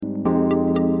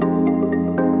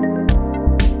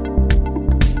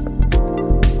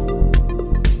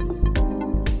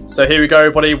So here we go,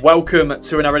 everybody. Welcome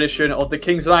to another edition of the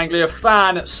Kings of Anglia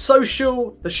Fan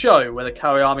Social, the show where the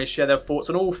KOA Army share their thoughts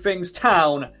on all things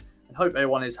town. And hope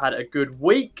everyone has had a good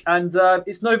week. And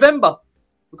it's November.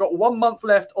 We've got 1 month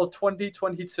left of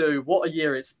 2022. What a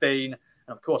year it's been. And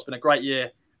of course, been a great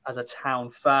year as a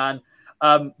town fan.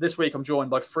 This week, I'm joined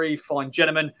by three fine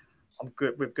gentlemen. I'm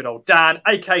good with good old Dan,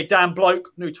 aka Dan Bloke,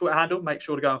 new Twitter handle. Make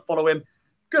sure to go and follow him.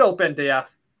 Good old Ben Diaz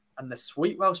and the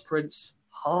sweet Welsh Prince,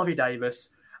 Harvey Davis.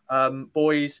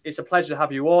 Boys, it's a pleasure to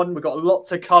have you on. We've got a lot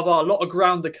to cover, a lot of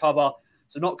ground to cover,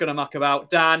 so not going to muck about.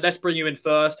 Dan, let's bring you in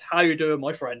first. How you doing,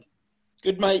 my friend?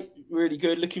 Good, chat really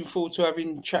good. Looking forward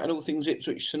to chatting all things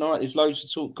Ipswich tonight. There's loads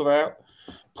to talk about.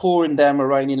 Pouring down the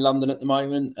rain in London at the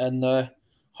moment, and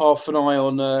half an eye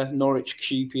on Norwich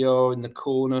QPR in the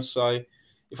corner. So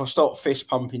if I start fist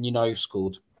pumping, you know who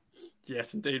scored.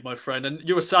 Yes, indeed, my friend. And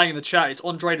you were saying in the chat, it's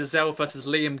Andre Dezelle versus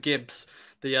Liam Gibbs,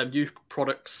 the youth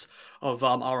products of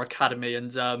our academy,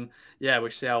 and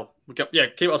we'll see how we go. Yeah,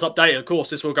 keep us updated. Of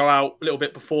course, this will go out a little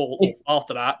bit before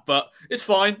after that, but it's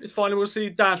fine. It's fine. We'll see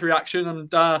Dan's reaction,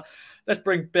 and let's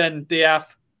bring Ben Diaz,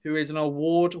 who is an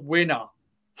award winner.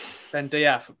 Ben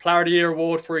Diaz, Player of the Year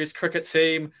award for his cricket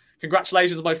team.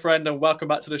 Congratulations, my friend, and welcome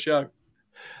back to the show.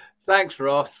 Thanks,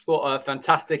 Ross. What a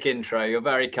fantastic intro. You're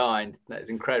very kind. That is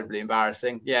incredibly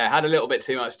embarrassing. Yeah, had a little bit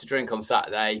too much to drink on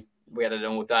Saturday. We had an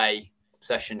all-day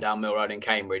session down Mill Road in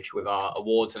Cambridge with our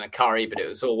awards and a curry, but it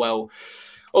was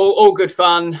all good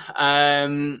fun.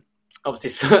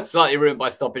 Obviously slightly ruined by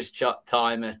stoppage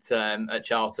time at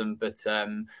Charlton, but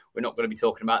we're not going to be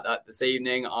talking about that this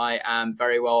evening. I am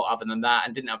very well other than that,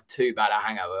 and didn't have too bad a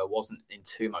hangover. I wasn't in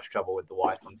too much trouble with the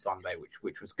wife on Sunday,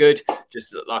 which was good.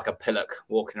 Just looked like a pillock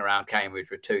walking around Cambridge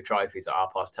with two trophies at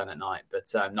 10:30 at night.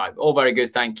 But no, all very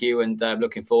good, thank you, and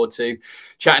looking forward to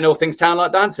chatting all things town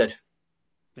like Dan said.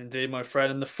 Indeed, my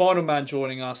friend. And the final man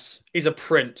joining us is a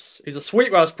prince. He's a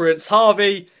sweet Welsh prince.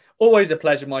 Harvey, always a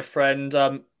pleasure, my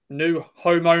friend. New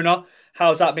homeowner.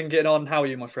 How's that been getting on? How are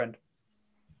you, my friend?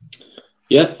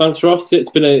 Yeah, thanks, Ross. It's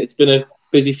been a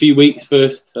busy few weeks.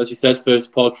 First, as you said,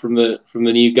 first pod from the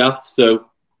new gaff. So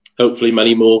hopefully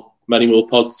many more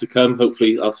pods to come.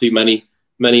 Hopefully I'll see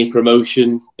many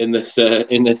promotion in this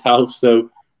house. So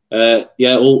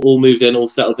all moved in, all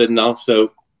settled in now.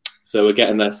 So we're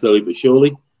getting there slowly but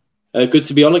surely. Good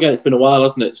to be on again. It's been a while,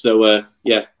 hasn't it? So,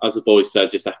 as the boys said,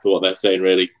 just echo what they're saying,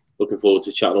 really. Looking forward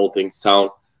to chatting all things town.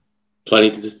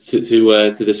 Plenty to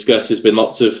discuss. There's been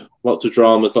lots of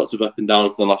dramas, lots of up and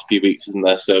downs in the last few weeks, isn't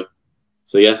there? So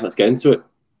let's get into it.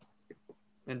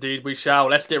 Indeed, we shall.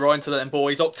 Let's get right into that then,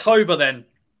 boys. October, then.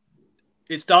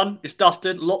 It's done. It's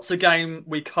dusted. Lots of game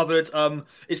we covered.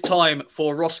 It's time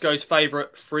for Roscoe's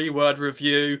favourite 3-word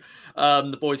review.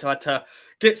 The boys had to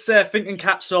get their thinking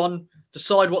caps on,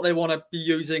 decide what they want to be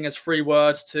using as 3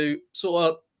 words to sort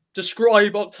of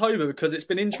describe October, because it's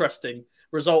been interesting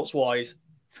results-wise.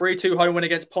 3-2 home win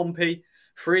against Pompey,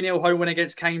 3-0 home win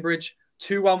against Cambridge,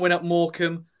 2-1 win at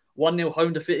Morecambe, 1-0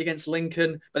 home defeat against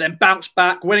Lincoln, but then bounced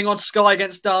back, winning on Sky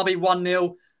against Derby,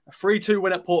 1-0, a 3-2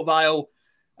 win at Port Vale,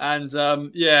 and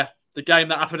the game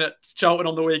that happened at Charlton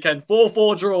on the weekend,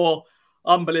 4-4 draw,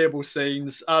 unbelievable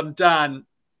scenes. Dan,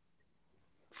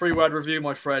 3-word review,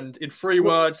 my friend. In 3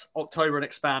 words, October, and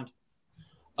expand.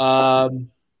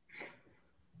 I'm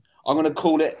going to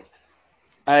call it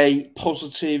a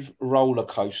positive roller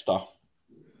coaster.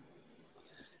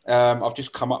 I've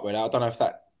just come up with that. I don't know if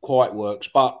that quite works,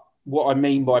 but what I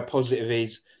mean by positive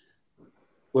is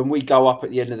when we go up at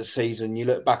the end of the season, you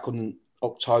look back on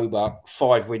October,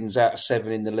 5 wins out of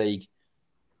 7 in the league.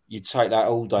 You'd take that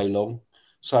all day long.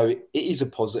 So it is a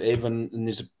positive, and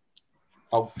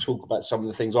I'll talk about some of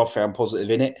the things I found positive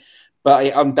in it, but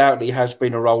it undoubtedly has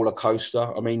been a roller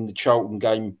coaster. I mean, the Charlton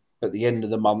game at the end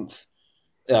of the month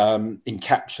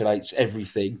encapsulates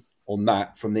everything on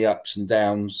that, from the ups and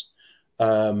downs,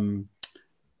 and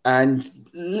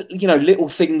little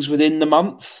things within the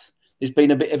month. There's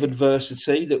been a bit of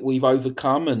adversity that we've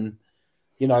overcome, and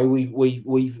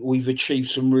we've achieved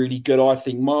some really good, I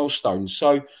think, milestones.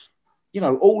 So,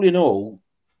 all in all,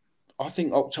 I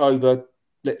think October,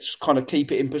 let's kind of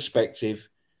keep it in perspective,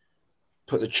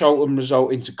 put the Charlton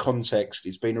result into context.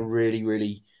 It's been a really,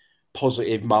 really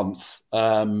positive month.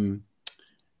 And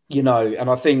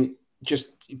I think just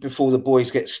before the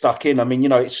boys get stuck in,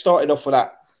 it started off with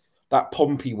that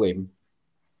Pompey win,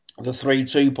 the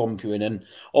 3-2 Pompey win. And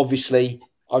obviously,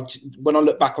 when I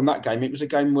look back on that game, it was a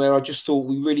game where I just thought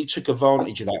we really took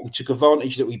advantage of that. We took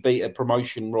advantage that we beat a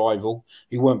promotion rival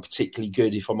who weren't particularly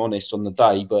good, if I'm honest, on the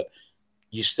day, but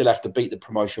you still have to beat the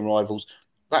promotion rivals.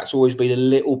 That's always been a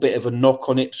little bit of a knock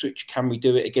on Ipswich. Can we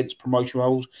do it against promotion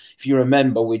rivals? If you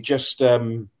remember, we just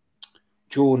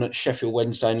drawn at Sheffield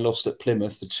Wednesday and lost at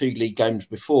Plymouth the 2 league games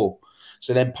before.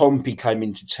 So then Pompey came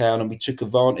into town and we took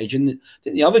advantage. And I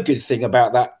think the other good thing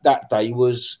about that day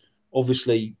was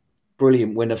obviously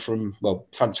brilliant winner from,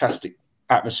 fantastic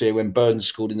atmosphere when Burns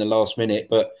scored in the last minute,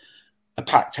 but a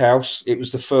packed house. It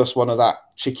was the first one of that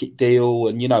ticket deal.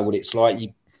 And you know what it's like.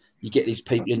 You get these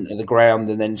people into the ground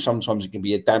and then sometimes it can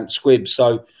be a damp squib.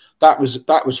 So that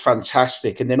was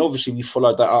fantastic. And then obviously we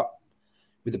followed that up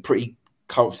with a pretty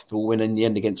comfortable win in the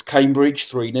end against Cambridge,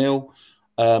 3-0.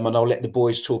 And I'll let the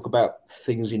boys talk about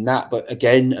things in that. But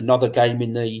again, another game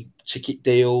in the ticket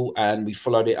deal, and we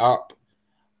followed it up.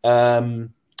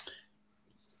 Then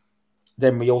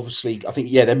we obviously,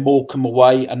 then Morecambe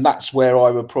away. And that's where I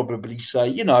would probably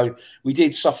say, we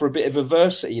did suffer a bit of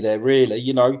adversity there,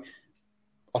 really.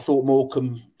 I thought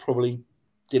Morecambe probably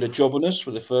did a job on us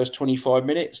for the first 25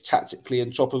 minutes, tactically on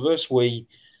top of us. We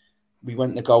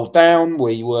went the goal down.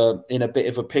 We were in a bit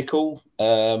of a pickle.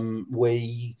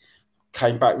 We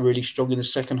came back really strong in the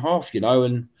second half,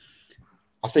 and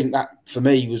I think that for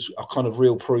me was a kind of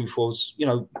real proof was,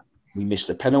 we missed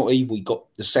a penalty. We got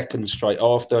the second straight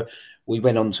after. We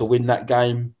went on to win that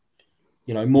game.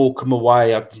 Morecambe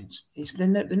away, they're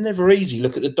never easy.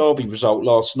 Look at the Derby result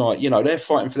last night. They're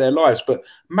fighting for their lives, but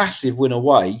massive win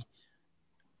away.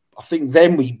 I think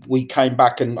then we came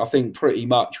back and I think pretty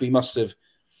much we must have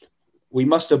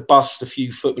bust a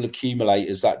few football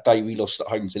accumulators that day we lost at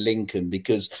home to Lincoln,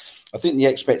 because I think the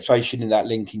expectation in that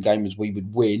Lincoln game was we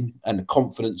would win and the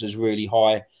confidence is really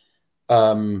high.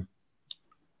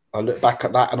 I look back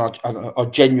at that and I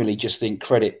genuinely just think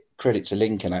credit to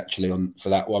Lincoln actually for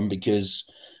that one, because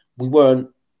we weren't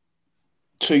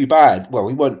too bad. Well,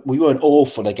 we weren't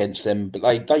awful against them, but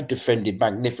they defended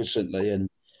magnificently, and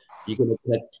we're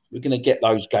going to get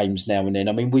those games now and then.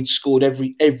 I mean, we'd scored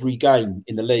every game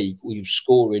in the league. We were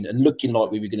scoring and looking like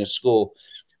we were going to score,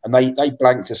 and they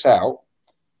blanked us out.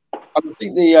 I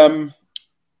think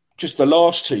just the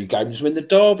last 2 games, when the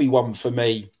Derby one for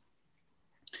me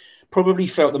probably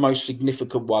felt the most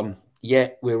significant one.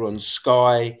 Yet we were on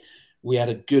Sky. We had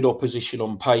a good opposition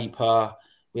on paper.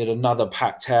 We had another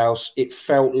packed house. It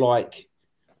felt like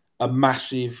a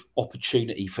massive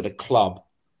opportunity for the club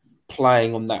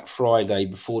playing on that Friday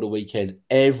before the weekend.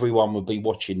 Everyone would be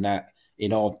watching that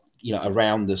in our,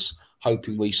 around us,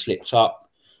 hoping we slipped up.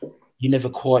 You're never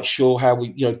quite sure how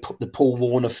we, put the Paul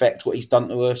Warne effect, what he's done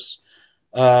to us.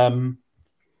 And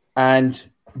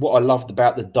what I loved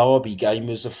about the Derby game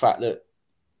was the fact that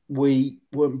we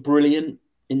weren't brilliant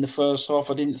in the first half,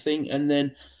 I didn't think. And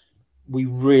then we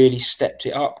really stepped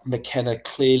it up. McKenna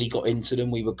clearly got into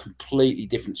them. We were a completely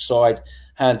different side,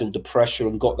 handled the pressure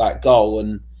and got that goal.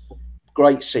 And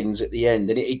great scenes at the end.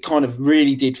 And it kind of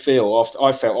really did feel,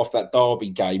 I felt off that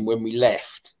Derby game when we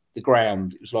left the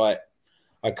ground, it was like,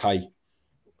 okay,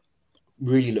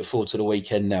 really look forward to the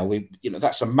weekend now.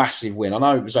 That's a massive win. I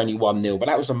know it was only 1-0, but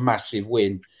that was a massive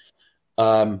win.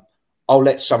 I'll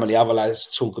let some of the other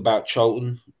lads talk about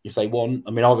Charlton if they want.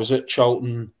 I mean, I was at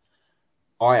Charlton.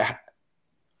 All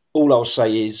I'll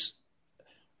say is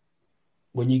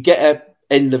when you get an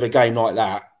end of a game like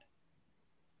that,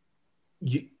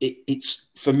 it's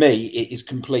for me, it is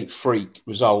complete freak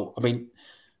result. I mean,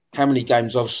 how many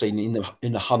games I've seen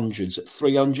in the hundreds, at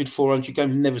 300, 400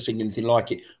 games, never seen anything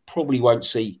like it. Probably won't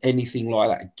see anything like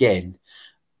that again.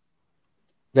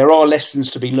 There are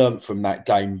lessons to be learnt from that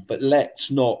game, but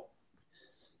let's not,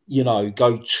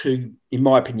 go too, in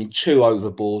my opinion, too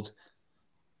overboard.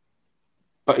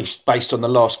 But it's based on the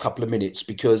last couple of minutes,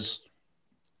 because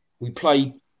we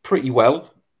played pretty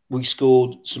well. We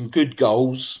scored some good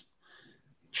goals.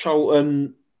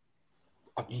 Charlton,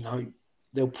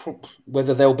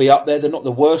 whether they'll be up there, they're not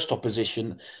the worst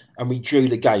opposition, and we drew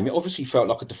the game. It obviously felt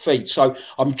like a defeat. So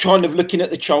I'm kind of looking at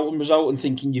the Charlton result and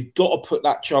thinking you've got to put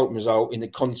that Charlton result in the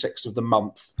context of the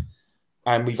month.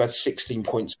 And we've had 16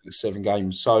 points in 7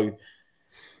 games. So,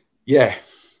 yeah,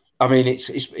 I mean,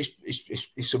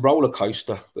 it's a roller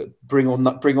coaster, but bring on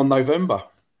November.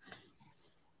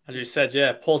 As you said,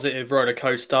 yeah, positive roller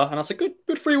coaster, and that's a good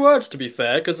 3 words to be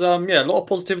fair, because a lot of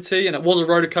positivity, and it was a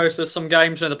roller coaster. Some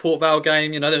games, the Port Vale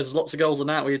game, there was lots of goals on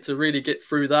that. We had to really get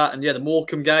through that, and the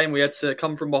Morecambe game, we had to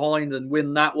come from behind and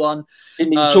win that one.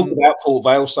 Didn't even talk about Port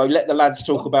Vale, so let the lads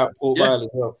talk about Port Vale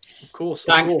as well. Of course.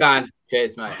 Thanks, Dan.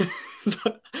 Cheers, mate.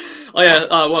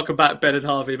 Welcome back, Ben and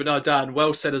Harvey. But no, Dan,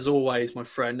 well said as always, my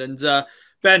friend. And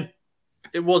Ben,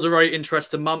 it was a very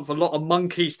interesting month. A lot of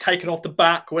monkeys taken off the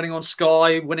back, winning on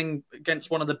Sky, winning against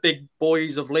one of the big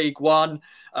boys of League One,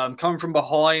 coming from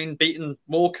behind, beating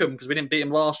Morecambe because we didn't beat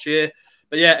him last year.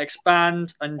 But yeah,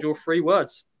 expand and your 3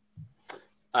 words.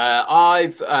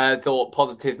 I've thought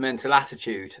positive mental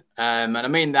attitude. And I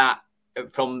mean that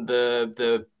from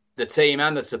the team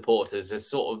and the supporters has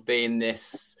sort of been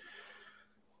this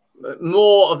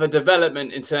more of a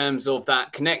development in terms of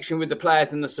that connection with the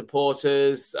players and the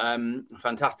supporters.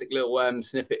 Fantastic little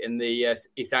snippet in the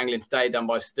East Anglian Today done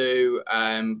by Stu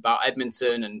about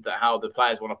Edmondson and how the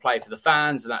players want to play for the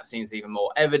fans, and that seems even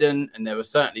more evident. And there were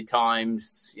certainly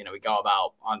times, we go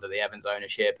about under the Evans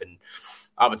ownership, and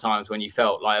other times when you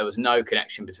felt like there was no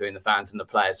connection between the fans and the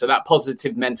players. So that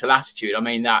positive mental attitude, I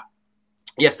mean that,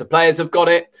 yes, the players have got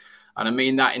it. And I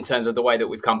mean that in terms of the way that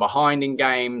we've come behind in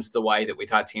games, the way that we've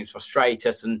had teams frustrate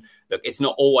us. And look, it's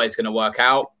not always going to work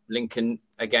out. Lincoln,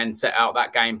 again, set out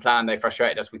that game plan. They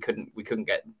frustrated us. We couldn't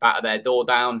get batter their door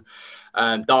down.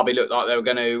 Derby looked like they were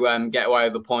going to get away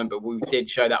with a point, but we did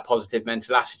show that positive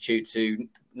mental attitude to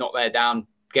knock their down,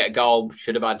 get a goal.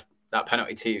 Should have had that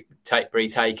penalty to take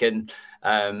retaken.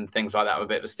 Things like that were a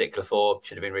bit of a stickler for.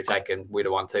 Should have been retaken. We'd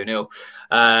have won 2-0.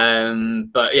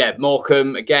 But yeah,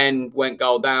 Morecambe again went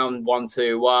goal down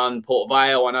 1-2-1. Port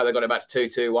Vale, I know they got it back to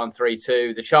 2-2,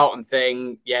 1-3-2. The Charlton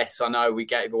thing, yes, I know we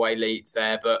gave away leads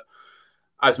there, but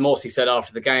as Morsey said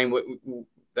after the game,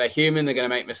 they're human. They're going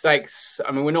to make mistakes.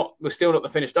 I mean, we're still not the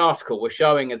finished article. We're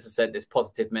showing, as I said, this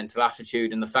positive mental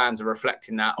attitude, and the fans are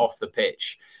reflecting that off the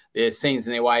pitch. The scenes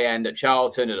in the away end at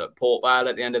Charlton and at Port Vale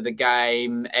at the end of the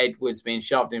game, Edwards being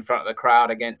shoved in front of the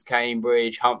crowd against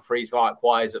Cambridge, Humphreys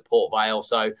likewise at Port Vale.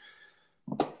 So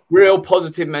real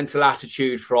positive mental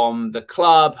attitude from the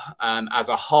club as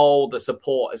a whole. The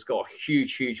support has got a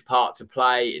huge, huge part to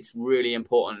play. It's really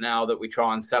important now that we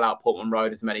try and sell out Portman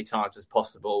Road as many times as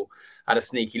possible. Had a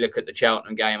sneaky look at the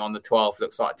Cheltenham game on the 12th.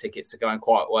 Looks like tickets are going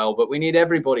quite well, but we need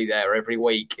everybody there every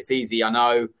week. It's easy, I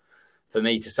know, for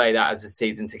me to say that as a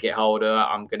season ticket holder.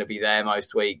 I'm going to be there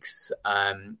most weeks.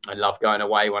 I love going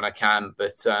away when I can,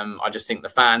 but I just think the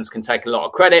fans can take a lot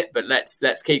of credit. But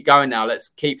let's keep going now. Let's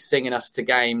keep singing us to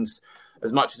games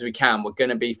as much as we can. We're going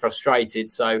to be frustrated.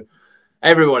 So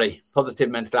everybody, positive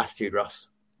mental attitude, Russ.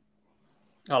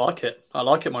 I like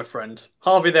it, my friend.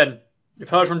 Harvey, then. You've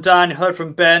heard from Dan, you've heard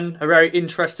from Ben. A very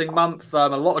interesting month. A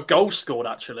lot of goals scored,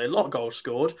 actually.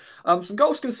 Some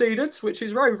goals conceded, which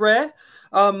is very rare.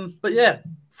 But yeah,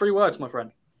 3 words, my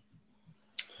friend.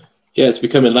 Yeah, it's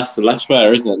becoming less and less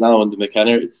rare, isn't it, now under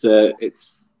McKenna?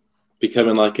 It's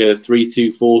becoming like a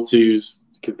 3-2, 4-2s.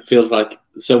 It feels like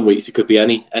some weeks it could be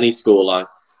any scoreline.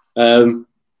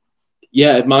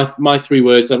 Yeah, my 3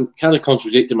 words, I'm kind of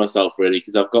contradicting myself, really,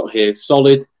 because I've got here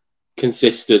solid,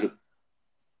 consistent,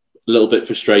 a little bit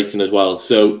frustrating as well.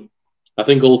 So I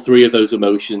think all 3 of those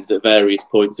emotions at various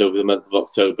points over the month of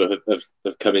October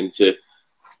have come into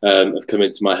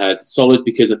my head. Solid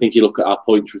because I think you look at our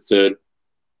points return.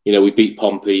 We beat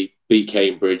Pompey, beat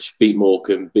Cambridge, beat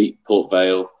Morecambe, beat Port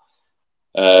Vale.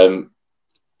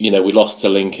 We lost to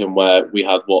Lincoln where we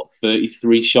had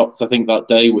 33 shots I think that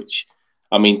day, which,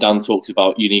 I mean, Dan talks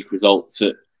about unique results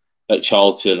at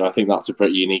Charlton. I think that's a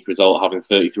pretty unique result, having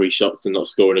 33 shots and not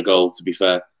scoring a goal, to be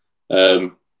fair.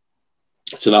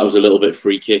 So that was a little bit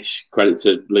freakish. Credit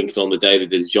to Lincoln on the day. They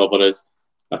did a job on us.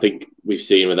 I think we've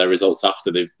seen with their results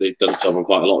after they've done a job on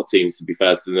quite a lot of teams, to be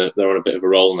fair to them. They're on a bit of a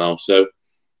roll now. So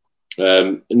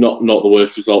not the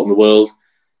worst result in the world.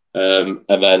 And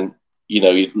then,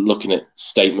 you're looking at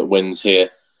statement wins here.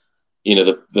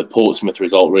 The Portsmouth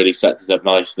result really sets us up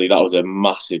nicely. That was a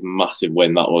massive, massive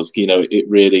win. That was, it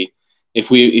really,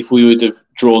 if we would have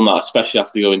drawn that, especially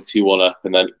after going 2-1 up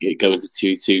and then going to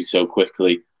 2-2 so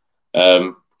quickly,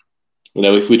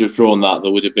 if we'd have drawn that,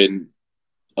 there would have been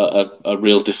a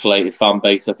real deflated fan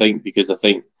base, I think, because I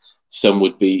think some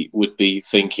would be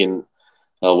thinking,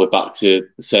 oh, we're back to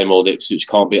the same old Ipswich,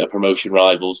 can't beat our promotion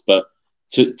rivals. But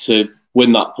to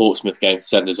win that Portsmouth game to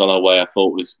send us on our way, I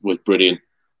thought was brilliant.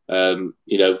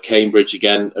 Cambridge,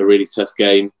 again, a really tough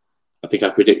game. I think I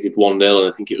predicted 1-0, and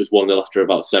I think it was 1-0 after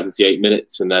about 78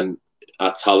 minutes. And then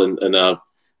our talent and our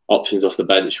options off the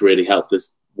bench really helped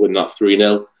us win that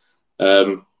 3-0.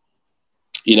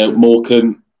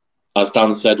 Morecambe, as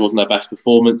Dan said, wasn't their best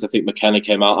performance. I think McKenna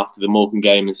came out after the Morecambe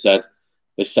game and said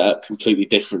they set up completely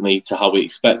differently to how we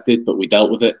expected, but we dealt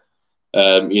with it.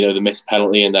 The missed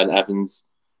penalty and then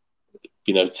Evans,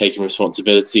 taking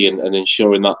responsibility and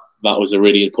ensuring that was a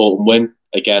really important win.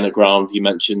 Again, a ground you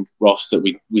mentioned, Ross, that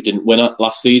we didn't win at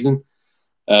last season.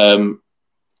 Derby,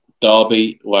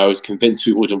 where I was convinced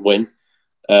we wouldn't win,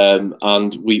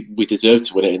 and we deserved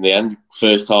to win it in the end.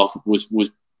 First half was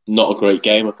not a great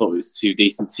game. I thought it was 2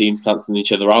 decent teams cancelling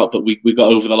each other out, but we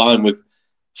got over the line with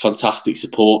fantastic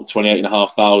support,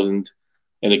 28,500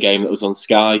 in a game that was on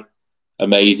Sky.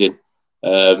 Amazing.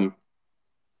 And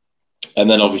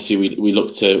then obviously we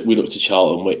looked to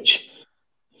Charlton, which,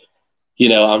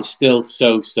 I'm still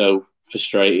so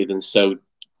frustrated, and so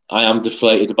I am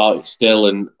deflated about it still,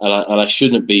 and I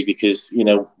shouldn't be, because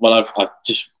when I've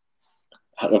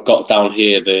got down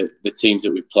here the teams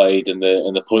that we've played and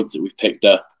the points that we've picked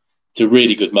up. It's a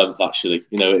really good month, actually.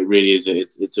 It really is.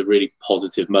 It's a really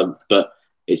positive month, but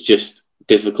it's just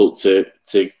difficult to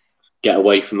get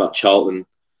away from that Charlton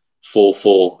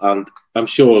 4-4, and I'm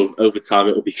sure over time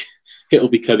it'll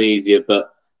become easier.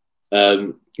 But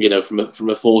from a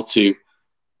 4-2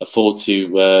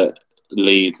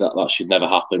 lead, that should never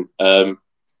happen.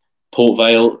 Port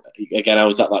Vale, again, I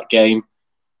was at that game.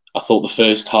 I thought the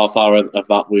first half hour of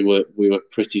that we were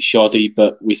pretty shoddy,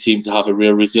 but we seem to have a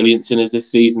real resilience in us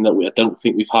this season that I don't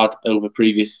think we've had over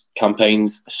previous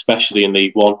campaigns, especially in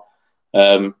League One.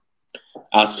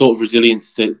 Our sort of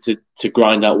resilience to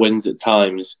grind out wins at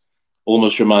times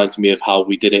almost reminds me of how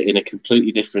we did it in a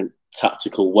completely different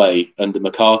tactical way under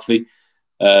McCarthy.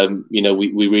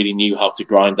 We really knew how to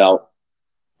grind out.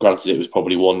 Granted, it was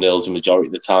probably 1-0 the majority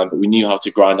of the time, but we knew how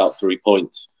to grind out 3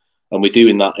 points. And we're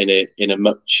doing that in a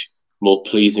much more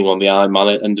pleasing on the eye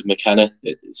manner under McKenna,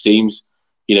 it seems.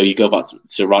 You go back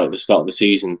to right at the start of the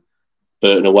season,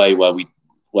 Burton away,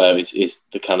 where is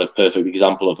the kind of perfect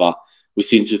example of that. We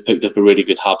seem to have picked up a really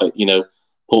good habit.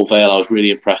 Port Vale, I was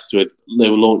really impressed with. They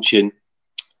were launching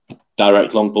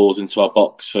direct long balls into our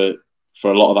box for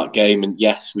a lot of that game. And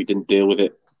yes, we didn't deal with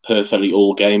it perfectly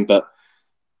all game, but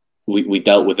we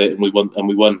dealt with it and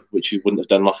we won, which we wouldn't have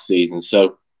done last season.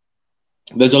 So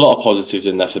there's a lot of positives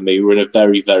in there for me. We're in a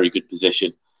very, very good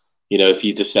position. If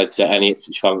you'd have said to any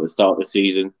Ipswich fan at the start of the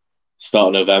season, start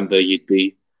of November, you'd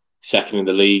be second in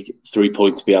the league, 3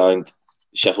 points behind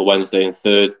Sheffield Wednesday in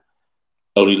third,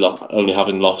 only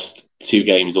having lost 2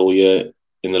 games all year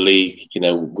in the league.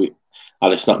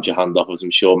 I'd have snapped your hand off, as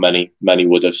I'm sure many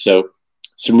would have. So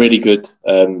some really good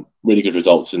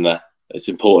results in there. It's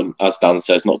important, as Dan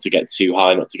says, not to get too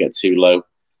high, not to get too low.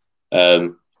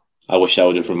 I wish I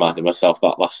would have reminded myself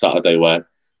that last Saturday where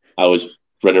I was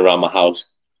running around my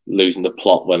house losing the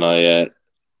plot when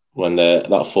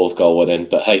that fourth goal went in.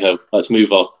 But hey ho, let's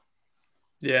move on.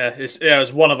 Yeah, it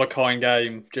was one of a kind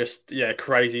game. Just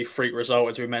crazy freak result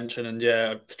as we mentioned,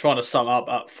 and trying to sum up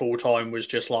at full time was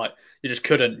just like you just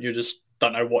couldn't. You just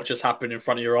don't know what just happened in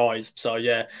front of your eyes. So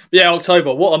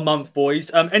October, what a month, boys.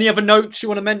 Any other notes you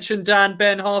want to mention, Dan,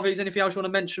 Ben, Harvey's? Anything else you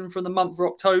want to mention from the month of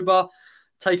October?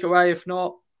 Take it away if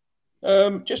not.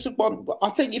 Just one. I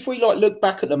think if we look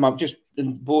back at the month,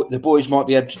 the boys might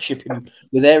be able to chip in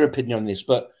with their opinion on this.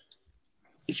 But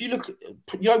if you look,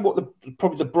 what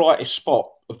probably the brightest spot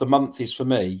of the month is for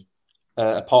me,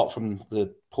 apart from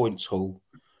the points haul,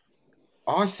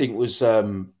 I think was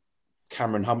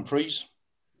Cameron Humphreys.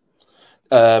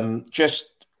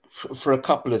 Just for a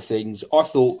couple of things, I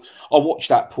thought I watched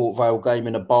that Port Vale game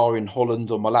in a bar in Holland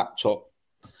on my laptop.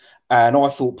 And I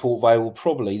thought Port Vale were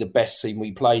probably the best team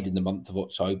we played in the month of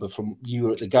October. From you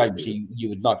were at the game, so you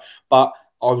would know. But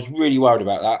I was really worried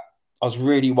about that. I was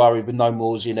really worried with no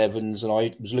Morsey and Evans. And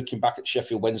I was looking back at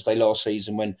Sheffield Wednesday last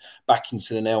season when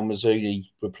Backinson and El Mazzuni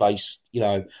replaced, and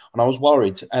I was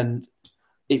worried. And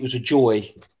it was a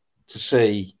joy to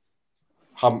see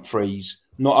Humphreys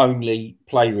not only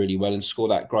play really well and score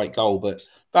that great goal, but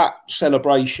that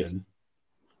celebration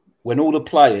when all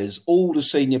the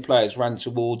senior players ran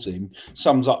towards him,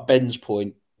 sums up Ben's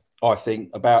point, I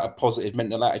think, about a positive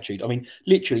mental attitude. I mean,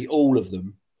 literally all of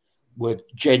them were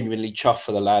genuinely chuffed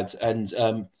for the lad, and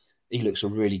he looks a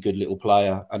really good little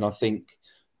player. And I think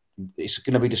it's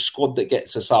going to be the squad that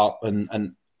gets us up,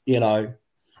 and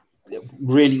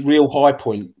really real high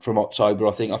point from October.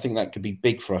 I think that could be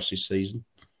big for us this season.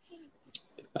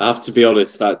 I have to be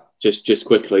honest, that just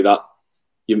quickly, that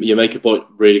you make a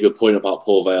really good point about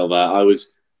Port Vale there. I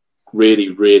was really,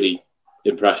 really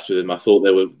impressed with them. I thought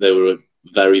they were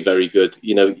very, very good.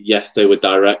 Yes, they were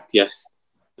direct. Yes,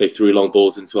 they threw long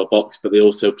balls into our box, but they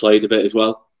also played a bit as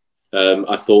well.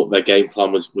 I thought their game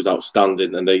plan was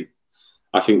outstanding, and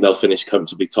I think they'll finish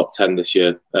comfortably top 10 this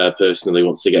year, personally,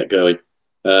 once they get going.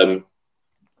 And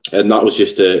that was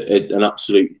just an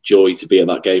absolute joy to be at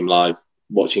that game live,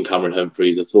 watching Cameron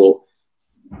Humphreys. I thought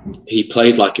he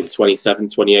played like a 27,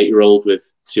 28-year-old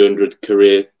with 200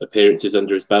 career appearances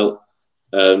under his belt.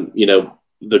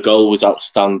 The goal was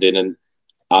outstanding, and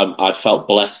I felt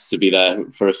blessed to be there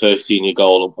for a first senior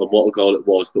goal, and what a goal it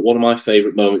was. But one of my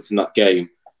favourite moments in that game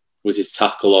was his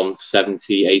tackle on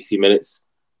 70, 80 minutes,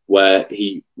 where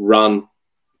he ran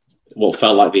what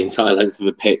felt like the entire length of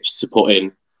the pitch to put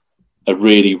in a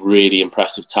really, really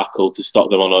impressive tackle to stop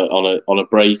them on a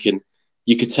break. And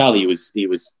you could tell he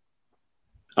was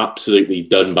absolutely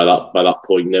done by that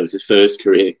point. It was his first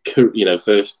career,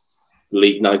 first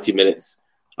league 90 minutes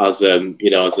as a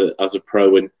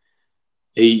pro, and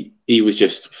he was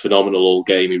just phenomenal all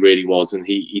game. He really was, and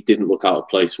he didn't look out of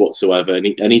place whatsoever, and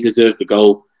he deserved the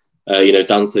goal.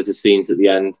 Dan says the scenes at the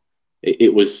end,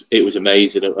 it was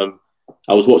amazing.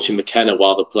 I was watching McKenna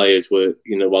while the players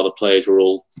were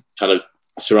all kind of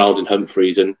surrounding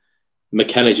Humphreys, and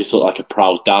McKenna just looked like a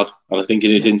proud dad. And I think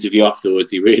in his interview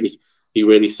afterwards, he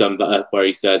really summed that up, where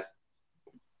he said,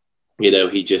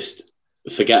 he just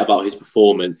forget about his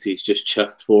performance. He's just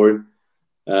chuffed for him.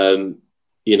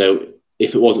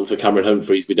 If it wasn't for Cameron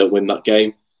Humphreys, we don't win that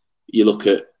game. You look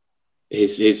at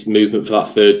his movement for that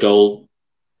third goal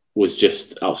was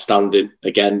just outstanding.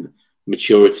 Again,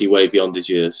 maturity way beyond his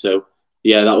years. So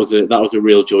yeah, that was a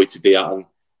real joy to be at, and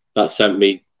that sent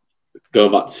me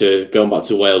going back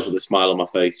to Wales with a smile on my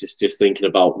face, just thinking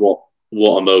about what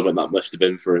a moment that must have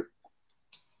been for him.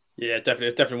 Yeah,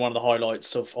 definitely one of the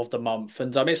highlights of the month,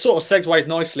 and it sort of segues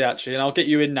nicely actually. And I'll get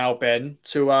you in now, Ben,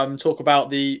 to talk about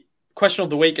the question of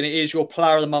the week, and it is your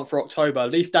player of the month for October.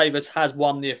 Leif Davis has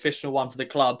won the official one for the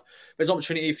club. There's an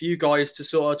opportunity for you guys to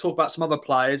sort of talk about some other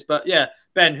players, but yeah,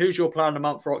 Ben, who's your player of the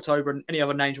month for October, and any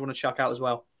other names you want to chuck out as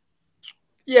well?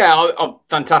 Yeah,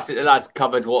 fantastic. The lads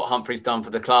covered what Humphrey's done for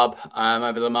the club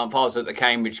over the month. I was at the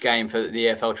Cambridge game for the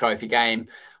EFL Trophy game.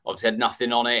 Obviously had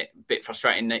nothing on it. Bit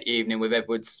frustrating that evening with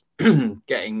Edwards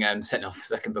getting sent off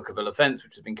second book of ill offence,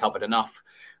 which has been covered enough.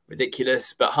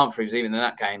 Ridiculous. But Humphreys, even in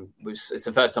that game, it's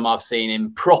the first time I've seen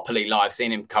him properly live.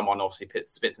 Seen him come on, obviously,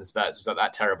 spits and spurts. It was like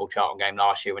that terrible Charlton game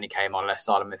last year when he came on left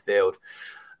side of midfield.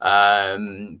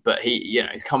 But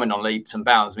he's coming on leaps and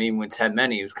bounds. Even with 10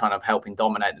 men, he was kind of helping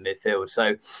dominate the midfield.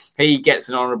 So he gets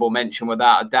an honourable mention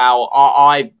without a doubt.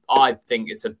 I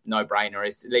think it's a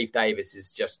no-brainer. Leif Davis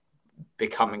is just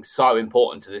becoming so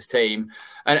important to this team,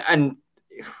 and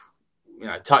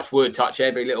touch wood, touch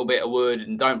every little bit of wood,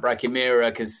 and don't break a mirror,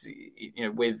 because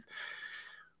with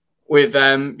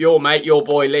your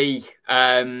boy Lee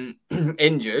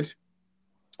injured.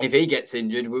 If he gets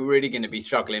injured, we're really going to be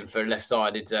struggling for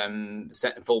left-sided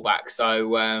centre fullback.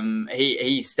 So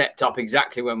he stepped up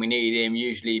exactly when we need him.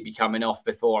 Usually he'd be coming off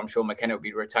before. I'm sure McKenna will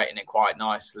be rotating it quite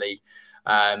nicely.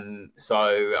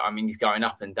 He's going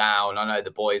up and down. I know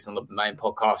the boys on the main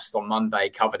podcast on Monday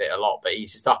covered it a lot, but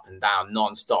he's just up and down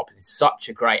non-stop. It's such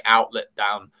a great outlet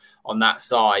down on that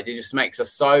side. It just makes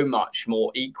us so much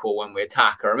more equal when we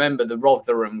attack. I remember the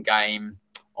Rotherham game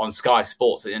on Sky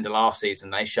Sports at the end of last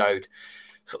season. They showed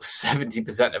sort of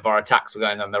 70% of our attacks were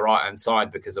going on the right-hand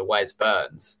side because of Wes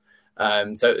Burns.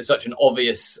 So it's such an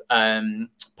obvious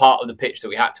part of the pitch that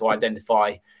we had to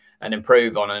identify and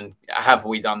improve on. And have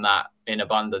we done that in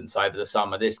abundance over the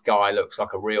summer? This guy looks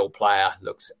like a real player,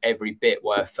 looks every bit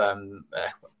worth, it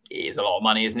is a lot of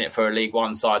money, isn't it, for a League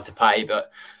One side to pay,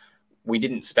 but we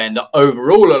didn't spend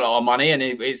overall a lot of money, and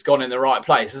it's gone in the right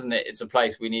place, isn't it? It's a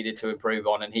place we needed to improve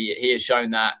on, and he has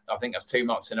shown that. I think that's 2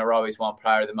 months in a row he's won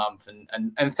Player of the Month,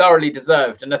 and thoroughly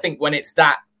deserved. And I think when it's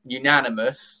that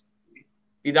unanimous,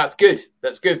 that's good.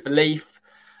 That's good for Leif.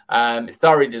 It's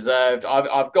thoroughly deserved.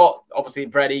 I've got, obviously,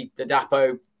 Freddie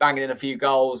Didapo banging in a few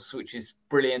goals, which is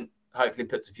brilliant. Hopefully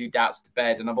puts a few doubts to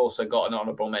bed. And I've also got an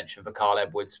honourable mention for Carl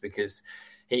Edwards, because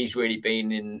he's really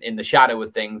been in the shadow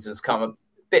of things and has come a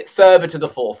bit further to the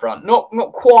forefront. Not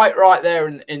quite right there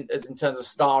in terms of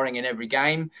starring in every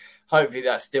game. Hopefully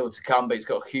that's still to come, but he's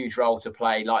got a huge role to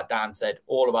play. Like Dan said,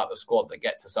 all about the squad that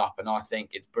gets us up. And I think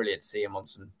it's brilliant to see him on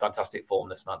some fantastic form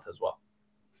this month as well.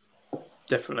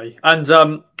 Definitely. And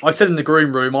I said in the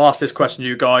green room, I asked this question to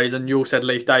you guys, and you all said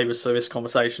Leif Davis, so this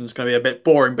conversation is going to be a bit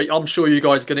boring, but I'm sure you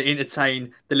guys are going to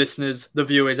entertain the listeners, the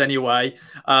viewers anyway.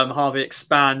 Harvey,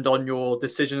 expand on your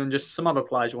decision and just some other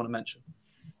players you want to mention.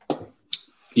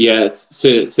 Yeah, it's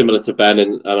similar to Ben,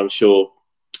 and I'm sure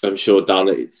Dan,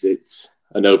 it's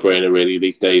a no-brainer really,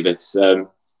 Leif Davis.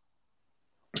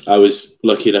 I was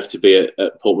lucky enough to be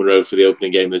at Portman Road for the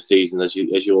opening game of the season. As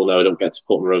you all know, I don't get to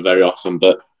Portman Road very often,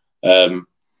 but I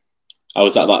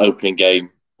was at that opening game.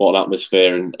 What an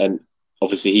atmosphere! And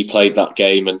obviously he played that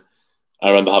game, and I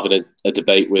remember having a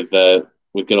debate with good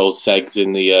old Segs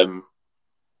in the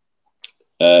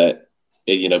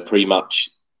pre-match,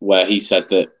 where he said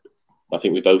that, I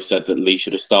think we both said that Lee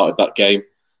should have started that game,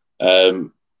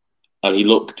 and he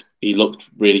looked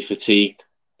really fatigued.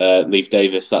 Leif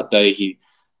Davis that day, he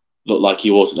looked like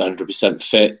he wasn't 100%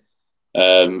 fit.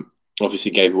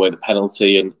 Obviously gave away the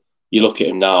penalty, and you look at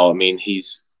him now. I mean,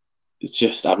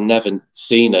 I've never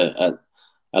seen a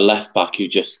left back who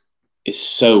just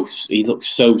is he looks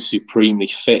so supremely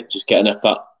fit, just getting up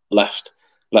that left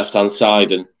hand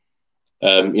side. And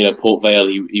Port Vale,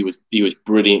 he was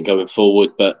brilliant going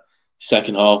forward, but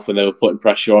second half when they were putting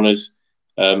pressure on us,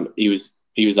 he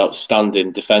was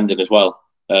outstanding defending as well.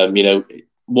 When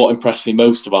what impressed me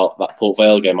most about that Port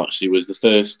Vale game actually was the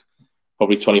first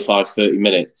probably 25, 30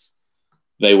 minutes.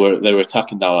 They were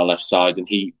attacking down our left side, and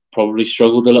he probably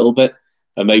struggled a little bit.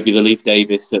 And maybe the Leif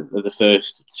Davis at the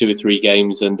first 2 or 3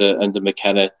 games under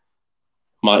McKenna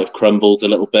might have crumbled a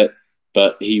little bit,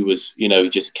 but he was, he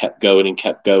just kept going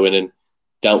and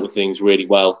dealt with things really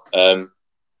well.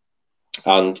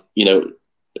 And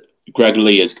Greg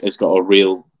Lee has got a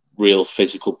real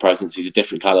physical presence. He's a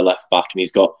different kind of left back, and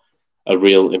he's got a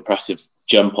real impressive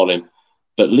jump on him.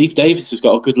 But Leif Davis has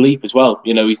got a good leap as well.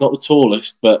 He's not the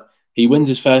tallest, but he wins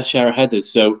his fair share of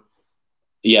headers. So,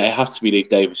 yeah, it has to be Leif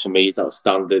Davis for me. He's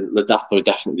outstanding. Ladapo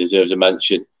definitely deserves a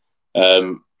mention.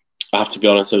 I have to be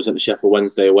honest, I was at the Sheffield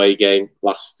Wednesday away game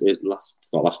last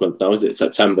not last month now, is it?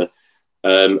 September.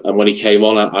 And when he came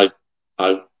on,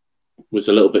 I was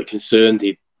a little bit concerned.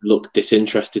 He looked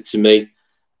disinterested to me.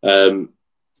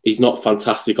 He's not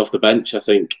fantastic off the bench. I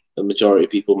think the majority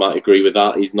of people might agree with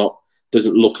that.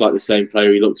 Doesn't look like the same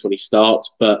player he looks when he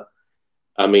starts. But,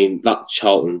 I mean, that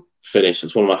Charlton finish,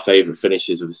 it's one of my favourite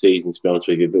finishes of the season, to be honest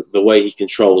with you. The way he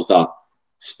controls that,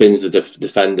 spins the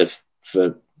defender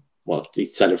for, well, he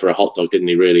sent it for a hot dog, didn't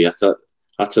he, really? Had to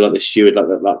let the steward let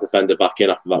that defender back in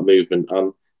after that movement.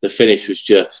 And the finish was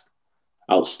just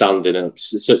outstanding. And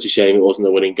it's such a shame it wasn't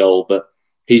a winning goal. But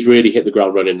he's really hit the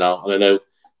ground running now. And I know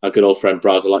our good old friend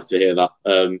Brad would like to hear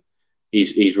that.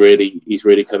 He's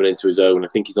really coming into his own. I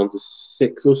think he's on to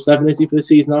 6 or 7, is he, for the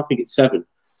season now? I think it's 7.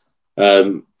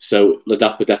 So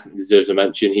Ladapo definitely deserves a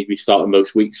mention. He'd be starting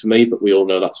most weeks for me, but we all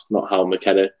know that's not how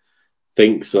McKenna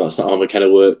thinks, so that's not how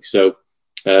McKenna works. So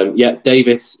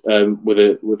Davis with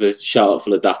a shout out for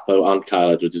Ladapo and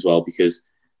Kyle Edwards as well,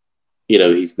 because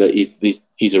he's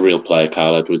a real player,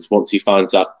 Kyle Edwards. Once he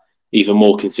finds that even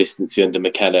more consistency under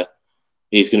McKenna,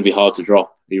 he's going to be hard to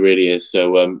drop. He really is.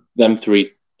 So them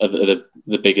 3 are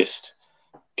the biggest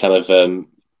kind of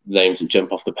names that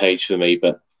jump off the page for me.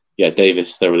 But yeah,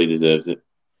 Davis thoroughly deserves it.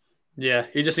 Yeah,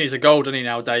 he just needs a goal, doesn't he,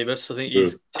 now, Davis? I think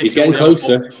he's getting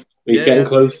closer. He's getting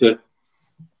closer.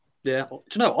 Yeah. Do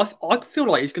you know, I feel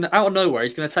like he's going to, out of nowhere,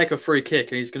 he's going to take a free kick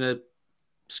and he's going to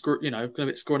score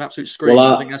an absolute scream.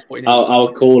 Well, I think that's what he needs.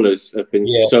 Our corners have been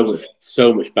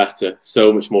so much better,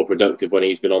 so much more productive when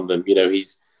he's been on them.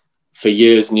 He's, for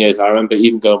years and years, I remember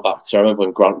even going back to,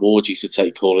 when Grant Ward used to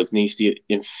take corners, and he used to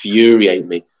infuriate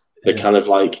me. The kind of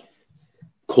like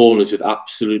corners with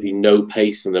absolutely no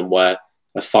pace in them, where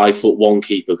a 5'1"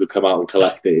 keeper could come out and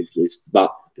collect it.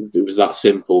 It was that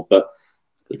simple. But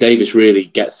Davis really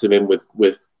gets them in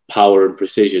with power and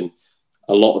precision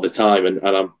a lot of the time. And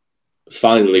I'm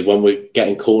finally, when we're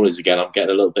getting corners again, I'm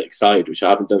getting a little bit excited, which I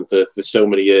haven't done for so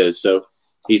many years. So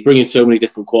he's bringing so many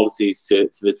different qualities to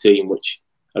the team, which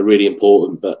are really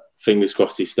important. But fingers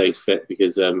crossed he stays fit,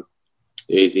 because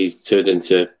he's turned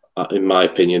into, in my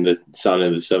opinion, the signing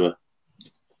of the summer.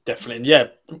 Definitely. And yeah,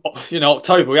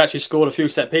 October we actually scored a few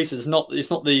set pieces. It's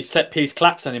not the set piece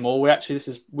claps anymore.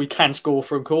 We can score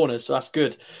from corners, so that's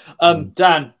good.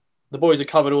 Dan, the boys have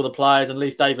covered all the players, and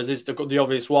Leif Davis is the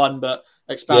obvious one, but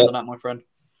expand on that, my friend.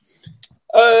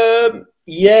 I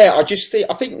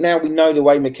think now we know the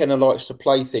way McKenna likes to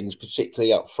play things,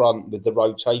 particularly up front with the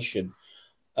rotation.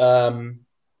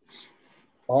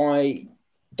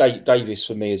 Davis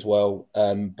for me as well,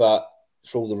 but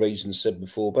for all the reasons said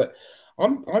before. But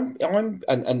I'm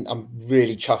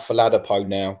really chuffed for Ladapo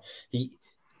now.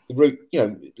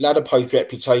 Ladapo's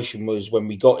reputation was, when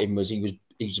we got him,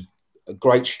 he's a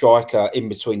great striker in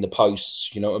between the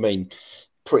posts. You know what I mean?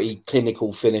 Pretty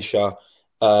clinical finisher.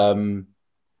 When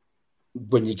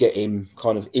you get him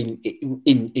kind of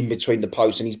in between the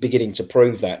posts, and he's beginning to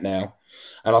prove that now.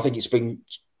 And I think it's been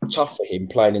tough for him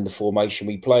playing in the formation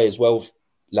we play as well,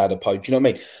 Ladapo. Do you know what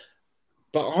I mean?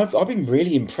 But I've been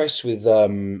really impressed with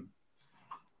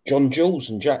John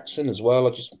Jules and Jackson as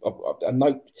well. I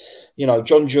know,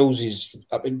 John Jules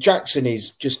Jackson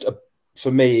is just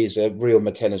for me is a real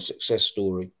McKenna success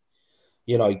story.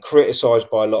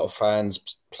 Criticised by a lot of fans,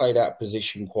 played out of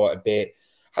position quite a bit,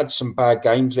 had some bad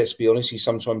games, let's be honest. He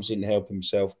sometimes didn't help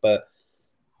himself, but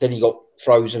then he got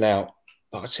frozen out.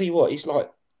 But I tell you what, he's like,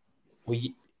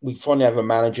 we finally have a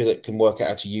manager that can work out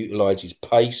how to utilise his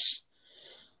pace,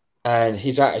 and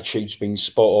his attitude's been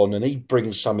spot on, and he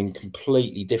brings something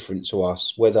completely different to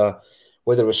us, whether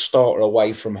a starter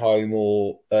away from home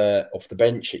or off the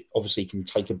bench. Obviously, he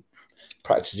can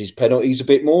practice his penalties a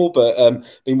bit more, but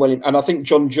been well. And I think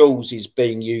John Jules is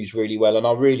being used really well, and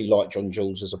I really like John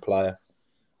Jules as a player.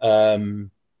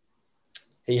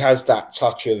 He has that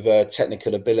touch of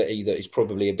technical ability that is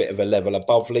probably a bit of a level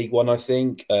above League One, I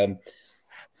think.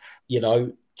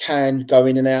 Can go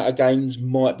in and out of games,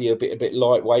 might be a bit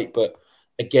lightweight, but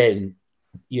again,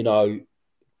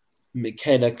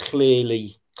 McKenna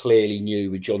clearly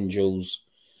knew with John Jules.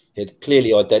 He had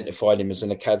clearly identified him as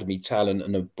an academy talent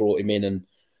and have brought him in, and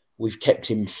we've kept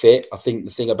him fit. I think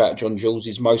the thing about John Jules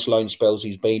is most loan spells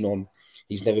he's been on,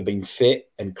 he's never been fit,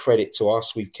 and credit to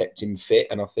us, we've kept him fit,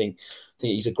 and I think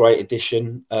he's a great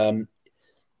addition. And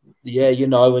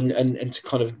to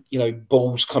kind of,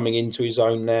 Ball's coming into his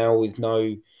own now with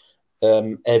no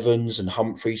Evans and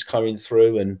Humphreys coming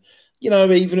through, and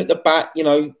even at the back,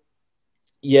 a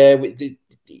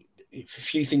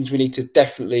few things we need to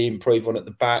definitely improve on at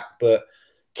the back, but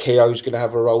Keogh's going to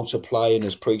have a role to play and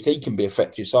has proved he can be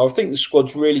effective. So I think the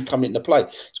squad's really coming into play.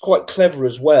 It's quite clever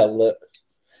as well that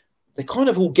they're kind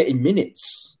of all getting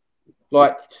minutes.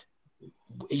 Like,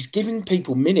 he's giving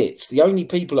people minutes. The only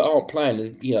people that aren't playing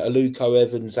are, Aluko,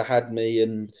 Evans, Ahadmi,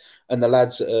 and the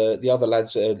lads, the other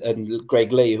lads, and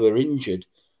Greg Lee, who are injured.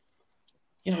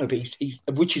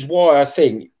 But which is why I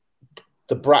think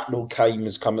the Bracknell game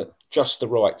has come at just the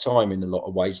right time in a lot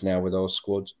of ways now with our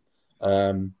squad.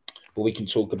 But we can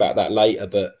talk about that later.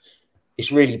 But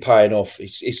it's really paying off.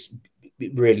 It's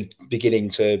really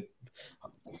beginning to.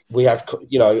 We have,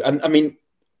 and I mean,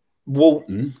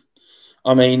 Walton.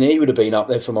 I mean, he would have been up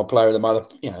there for my player of the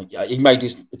month. He made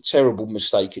his terrible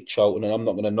mistake at Charlton, and I'm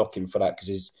not going to knock him for that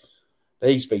because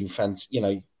he's been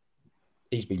fantastic.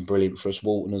 He's been brilliant for us,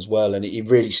 Walton, as well, and he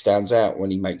really stands out when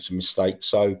he makes a mistake.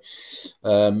 So,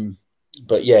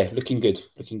 but yeah, looking good.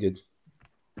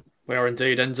 We are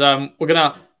indeed, and we're going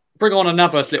to bring on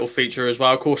another little feature as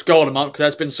well. Of course, goal of the month, because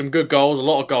there's been some good goals, a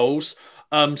lot of goals.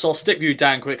 So I'll stick with you,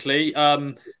 Dan, quickly.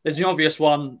 There's an obvious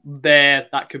one there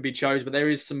that could be chosen, but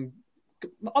there is some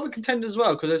other contenders as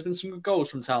well, because there's been some good goals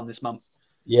from Town this month.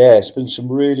 Yeah, it's been some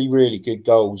really, really good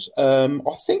goals. I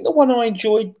think the one I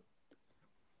enjoyed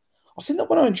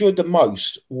the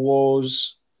most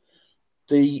was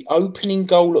the opening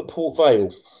goal at Port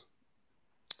Vale.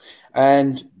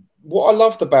 And what I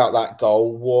loved about that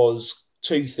goal was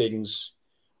two things.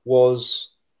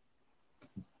 Was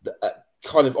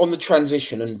kind of on the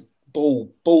transition, and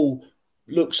Ball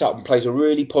looks up and plays a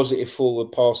really positive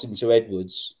forward pass into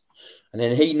Edwards. And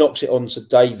then he knocks it on to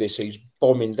Davis, who's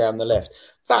bombing down the left.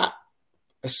 That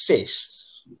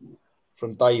assist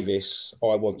from Davis,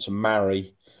 I want to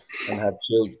marry and have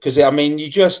children. Because, I mean,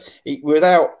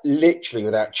 without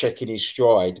checking his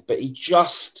stride, but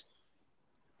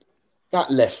that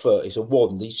left foot is a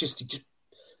wand. He's just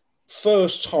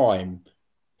first time,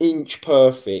 inch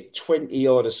perfect,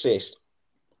 20-yard assist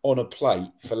on a plate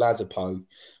for Ladapo.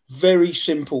 Very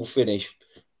simple finish.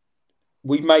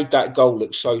 We made that goal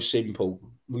look so simple.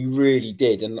 We really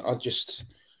did. And I just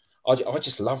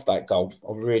love that goal.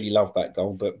 I really love that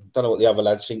goal. But don't know what the other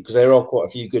lads think, because there are quite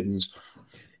a few good ones.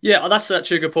 Yeah, that's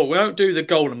actually a good point. We don't do the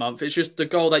goal a month. It's just the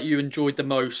goal that you enjoyed the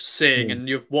most seeing, and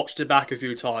you've watched it back a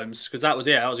few times, because that was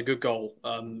a good goal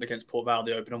against Port Vale,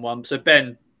 the opening one. So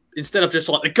Ben, instead of just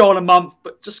like the goal a month,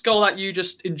 but just goal that you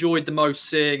just enjoyed the most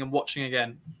seeing and watching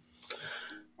again.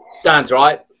 Dan's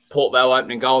right. Port Vale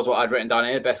opening goal is what I'd written down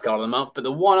here, best goal of the month. But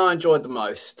the one I enjoyed the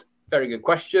most, very good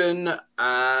question,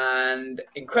 and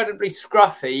incredibly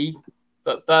scruffy,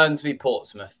 but Burns v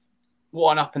Portsmouth.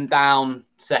 What an up and down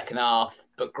second half,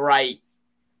 but great.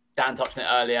 Dan touched on it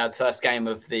earlier, the first game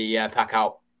of the Pack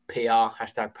Out PR,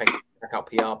 hashtag Pack Out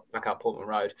PR, Pack Out Portman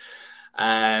Road.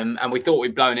 And we thought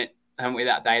we'd blown it, haven't we,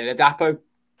 that day? Ladapo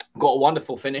got a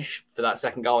wonderful finish for that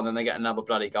second goal, and then they get another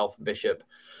bloody goal from Bishop.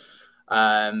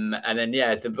 And then,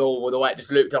 the ball, the way it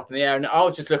just looped up in the air. And I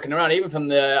was just looking around, even from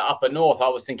the upper north, I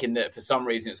was thinking that for some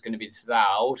reason it's going to be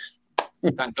disallowed.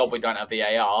 Thank God we don't have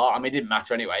VAR. I mean, it didn't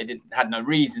matter anyway. It had no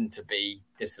reason to be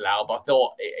disallowed. But I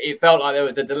thought it felt like there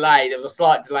was a delay. There was a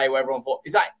slight delay where everyone thought,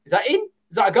 is that in?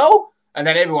 Is that a goal? And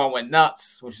then everyone went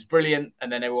nuts, which is brilliant.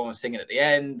 And then everyone was singing at the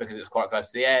end because it was quite close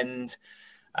to the end.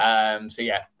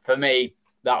 For me,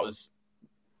 that was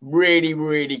really,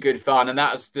 really good fun. And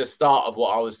that's the start of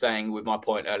what I was saying with my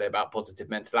point earlier about positive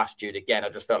mental attitude. Again, I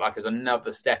just felt like there's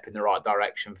another step in the right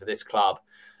direction for this club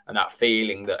and that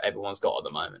feeling that everyone's got at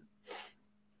the moment.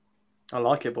 I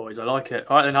like it, boys. I like it.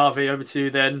 All right, then, Harvey, over to you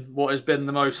then. What has been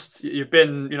the most... You've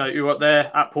been, you were up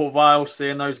there at Port Vale,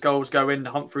 seeing those goals go in,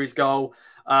 Humphrey's goal.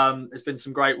 There's been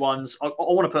some great ones. I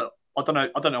want to put... I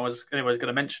don't know if anyone's going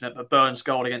to mention it, but Burns'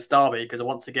 goal against Derby, because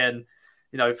once again,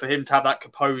 for him to have that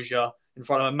composure in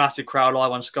front of a massive crowd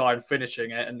live on Sky and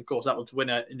finishing it, and of course that was to win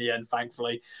it in the end,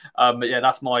 thankfully. But yeah,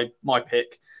 that's my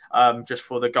pick, just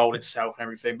for the goal itself and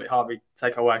everything. But Harvey,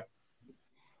 take away.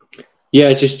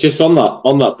 Yeah, just on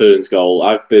that Burns goal,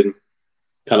 I've been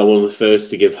kind of one of the first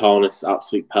to give Harness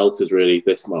absolute pelters, really.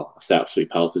 I say absolute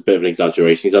pelters, bit of an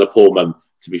exaggeration. He's had a poor month,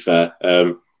 to be fair.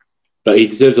 But he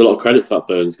deserves a lot of credit for that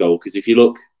Burns goal, because if you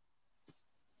look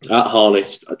at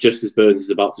Harness, just as Burns is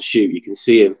about to shoot, you can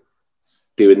see him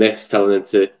doing this, telling him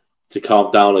to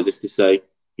calm down, as if to say,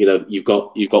 you've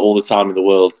got all the time in the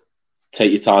world,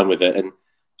 take your time with it,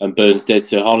 and Burns did.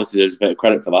 So Harness deserves a bit of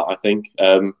credit for that, I think.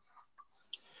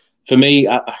 For me,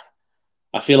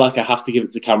 I feel like I have to give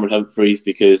it to Cameron Humphreys,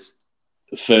 because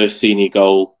the first senior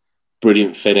goal,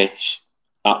 brilliant finish,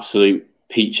 absolute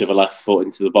peach of a left foot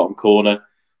into the bottom corner.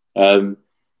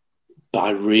 But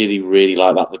I really, really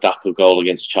like that Ladapo goal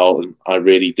against Charlton. I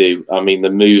really do. I mean, the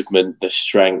movement, the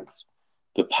strength,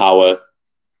 the power.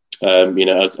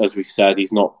 As we've said,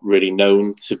 he's not really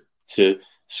known to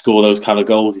score those kind of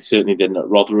goals. He certainly didn't at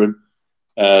Rotherham.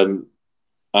 And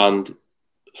I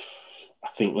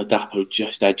think Ladapo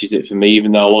just edges it for me,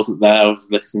 even though I wasn't there. I was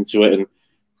listening to it and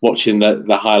watching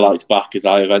the highlights back, as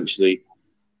I eventually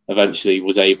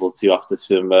was able to after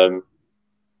some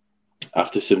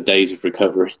days of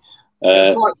recovery.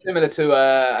 It's quite similar to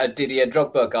a Didier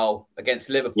Drogba goal against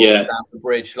Liverpool at Stamford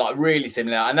Bridge, like really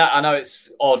similar. And I know it's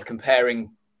odd comparing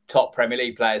top Premier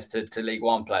League players to League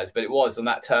One players, but it was on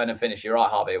that turn and finish. You're right,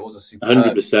 Harvey. It was a superb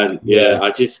 100%. Yeah, I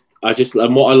just,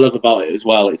 and what I love about it as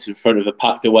well, it's in front of a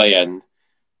packed away end.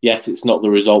 Yes, it's not the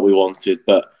result we wanted,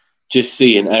 but just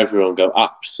seeing everyone go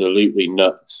absolutely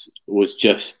nuts was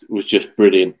just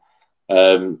brilliant.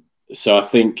 So I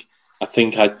think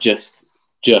I'd just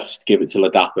give it to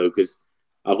Ladapo, because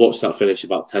I've watched that finish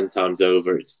about 10 times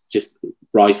over. It's just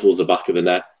rifles the back of the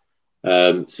net.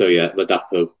 So yeah,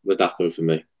 Ladapo for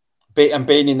me. And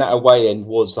being in that away end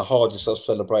was the hardest I've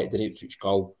celebrated an Ipswich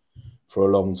goal for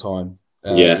a long time.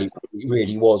 It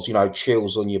really was.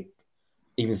 Chills on you,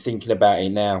 even thinking about it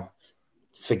now.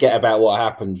 Forget about what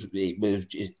happened. It was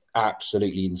just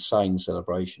absolutely insane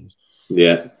celebrations.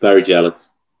 Yeah, very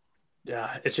jealous.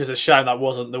 Yeah, it's just a shame that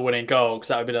wasn't the winning goal, because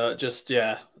that would have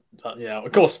been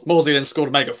of course, Mosley then scored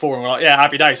to make it 4, and we're like,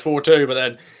 happy days, 4-2. But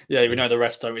then, we know the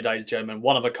rest of the days, gentlemen.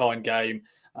 One of a kind game.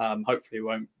 Hopefully, we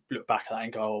won't look back at that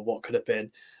and go, oh, what could have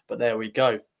been? But there we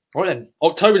go. Right then,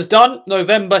 October's done.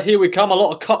 November, here we come. A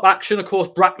lot of cup action, of course.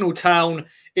 Bracknell Town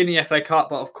in the FA Cup.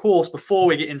 But of course, before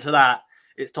we get into that,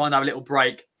 it's time to have a little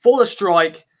break for the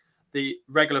strike. The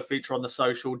regular feature on the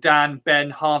social. Dan, Ben,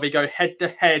 Harvey go head to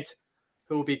head.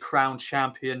 Who will be crowned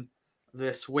champion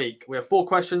this week? We have 4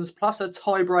 questions plus a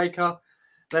tiebreaker.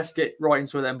 Let's get right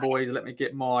into it then, boys. Let me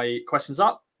get my questions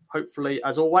up. Hopefully,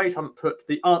 as always, haven't put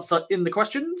the answer in the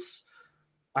questions.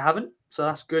 I haven't, so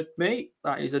that's good, me.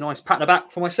 That is a nice pat on the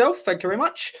back for myself. Thank you very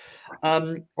much.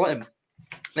 Right then,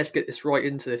 let's get this right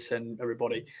into this then,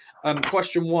 everybody.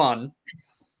 Question 1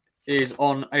 is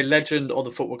on a legend of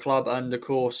the football club, and of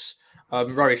course,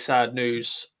 very sad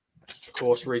news, of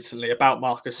course, recently about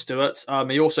Marcus Stewart.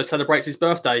 He also celebrates his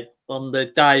birthday on the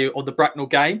day of the Bracknell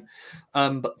game.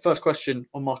 But first question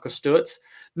on Marcus Stewart.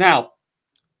 Now,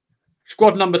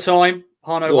 squad number time.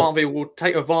 Harvey will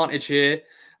take advantage here.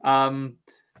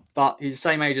 But he's the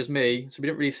same age as me, so we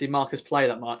didn't really see Marcus play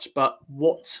that much. But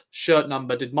what shirt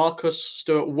number did Marcus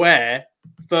Stewart wear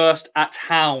first at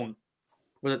Town?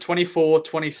 Was it 24,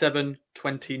 27,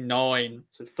 29?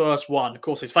 So the first one. Of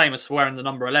course, he's famous for wearing the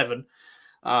number 11.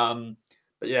 But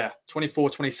yeah,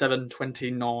 24, 27,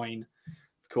 29.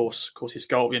 Of course, his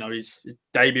goal, his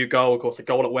debut goal, of course, the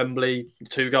goal at Wembley,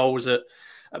 2 goals at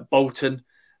Bolton.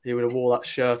 He would have wore that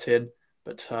shirt in.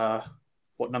 But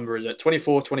what number is it?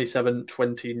 24, 27,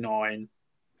 29.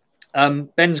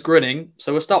 Ben's grinning.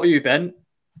 So we'll start with you, Ben.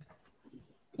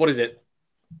 What is it?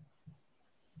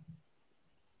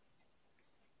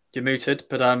 You're muted,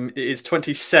 but it is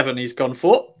 27 he's gone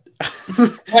for.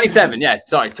 27, yeah.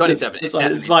 Sorry, 27.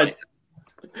 It's fine.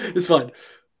 It's fine.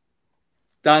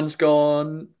 Dan's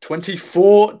gone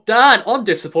 24. Dan, I'm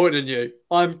disappointed in you.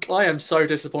 I am so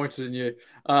disappointed in you.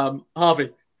 Harvey.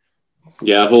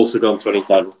 Yeah, I've also gone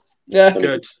 27. Yeah,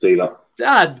 good. See that.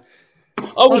 Dan.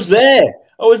 I was there.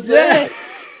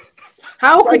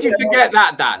 How could you forget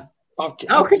that, Dan?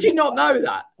 How could you not know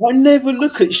that? I never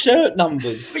look at shirt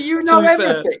numbers. But you know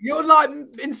everything. You're like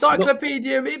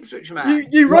Encyclopedia Ipswich, man.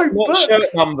 You wrote books.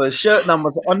 Shirt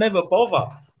numbers. I never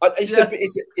bother.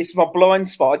 It's my blind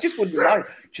spot. I just wouldn't know.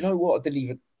 Do you know what? I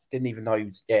didn't even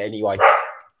know. Yeah. Anyway,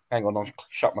 hang on. I'll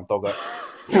shut my dog up.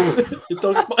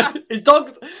 His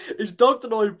dog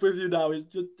annoyed with you now.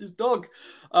 His dog.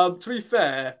 To be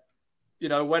fair,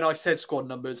 when I said squad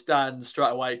numbers, Dan straight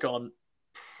away gone,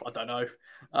 I don't know.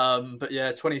 But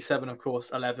yeah, 27, of course,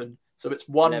 11. So it's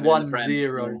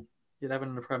 1-1-0. 11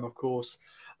 in the Prem, of course.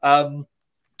 Well,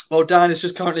 Dan is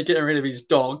just currently getting rid of his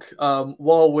dog.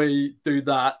 While we do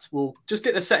that, we'll just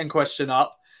get the second question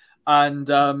up, and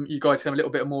you guys can have a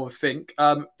little bit more of a think.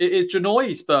 It is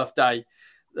Janoy's birthday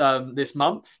this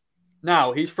month.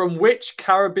 Now, he's from which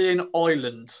Caribbean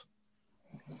island?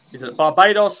 Is it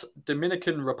Barbados,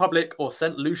 Dominican Republic, or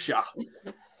St. Lucia?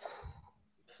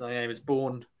 So, yeah, he was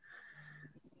born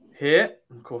here.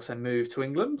 Of course, then moved to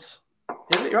England.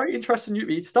 Yeah, very interesting.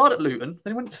 He started at Luton,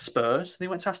 then he went to Spurs, then he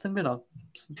went to Aston Villa.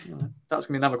 So, that's going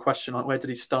to be another question, like where did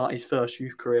he start his first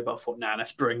youth career? But I thought,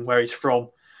 let's bring where he's from.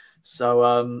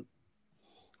 So,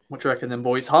 what do you reckon then,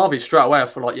 boys? Harvey, straight away, I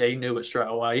feel like, he knew it straight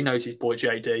away. He knows his boy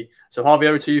JD. So, Harvey,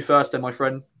 over to you first then, my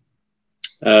friend.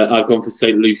 I've gone for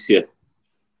St. Lucia.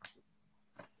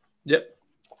 Yep.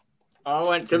 I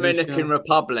went Dominican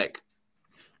Republic.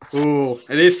 Ooh,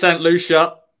 it is St.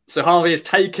 Lucia. So Harvey has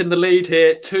taken the lead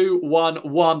here,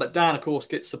 2-1-1. But Dan, of course,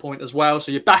 gets the point as well.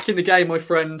 So you're back in the game, my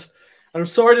friend. And I'm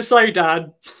sorry to say,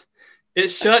 Dan,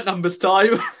 it's shirt numbers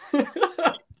time.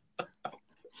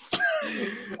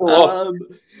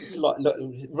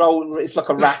 It's like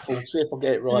a raffle. See if I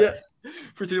get it right. Yeah,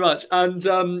 pretty much. And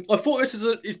I thought this is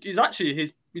he's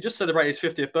actually he just celebrated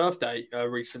his 50th birthday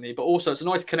recently, but also it's a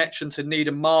nice connection to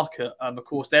Needham Market. Of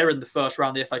course, they're in the first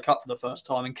round of the FA Cup for the first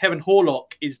time, and Kevin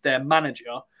Horlock is their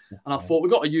manager. And I thought we've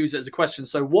got to use it as a question.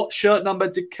 So, what shirt number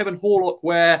did Kevin Horlock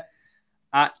wear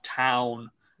at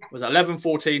Town? Was it 11,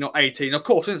 14, or 18? Of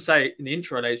course, I didn't say it in the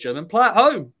intro, ladies and gentlemen. Play at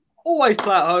home. Always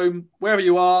play at home, wherever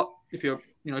you are. If you're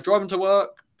driving to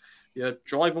work, you're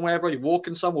driving wherever, you're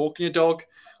walking your dog,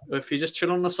 or if you're just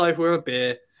chilling on the sofa with a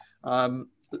beer,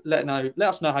 let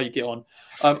us know how you get on.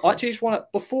 I actually just want to,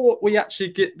 before we actually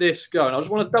get this going, I just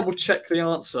want to double check the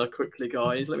answer quickly,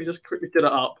 guys. Let me just quickly get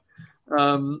it up.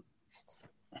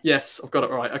 Yes, I've got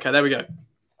it right. Okay, there we go.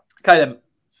 Okay then.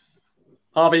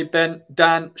 Harvey, Ben,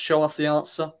 Dan, show us the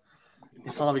answer.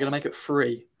 Is Harvey going to make it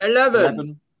 3?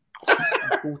 11.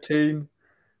 14.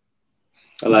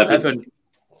 11.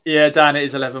 Yeah, Dan, it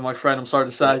is 11, my friend. I'm sorry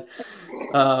to say.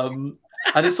 And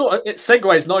it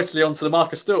segues nicely onto the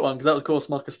Marcus Stewart one, because that was, of course,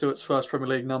 Marcus Stewart's first Premier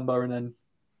League number, and then,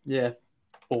 so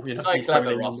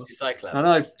clever, Ross. You're so clever. I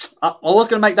know. I was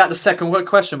going to make that the second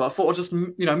question, but I thought I'd just,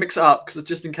 mix it up, because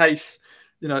just in case,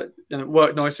 it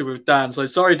worked nicely with Dan. So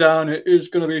sorry, Dan, it is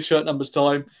going to be shirt numbers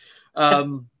time,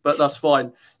 but that's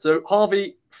fine. So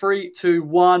Harvey, 3, 2,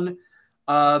 1.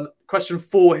 Question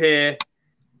 4 here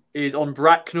is on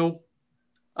Bracknell.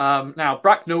 Now,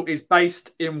 Bracknell is based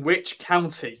in which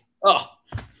county?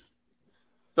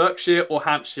 Berkshire or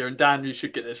Hampshire? And Dan, you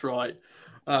should get this right.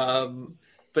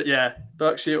 But yeah,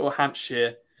 Berkshire or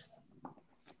Hampshire.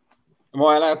 Am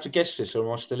I allowed to guess this, or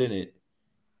am I still in it?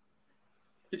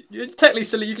 You're technically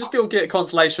silly. You can still get a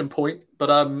consolation point,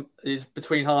 but it's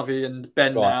between Harvey and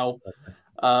Ben now.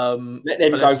 Let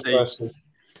them go first.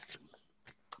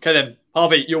 Okay then,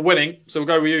 Harvey, you're winning, so we'll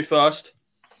go with you first.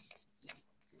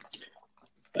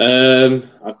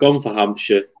 I've gone for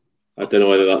Hampshire. I don't know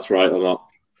whether that's right or not.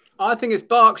 I think it's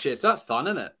Berkshire, so that's fun,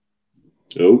 isn't it?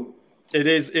 Oh. It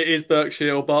is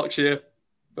Berkshire or Berkshire.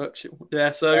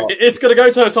 Yeah, so it's going to go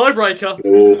to a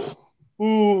tiebreaker.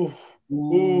 Oh.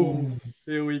 Ooh.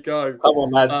 Here we go. Come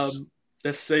on, lads.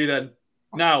 Let's see then.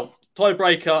 Now,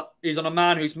 tiebreaker is on a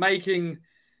man who's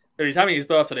having his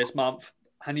birthday this month,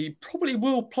 and he probably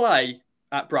will play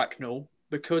at Bracknell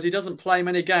because he doesn't play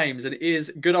many games, and it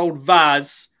is good old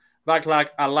Vaglag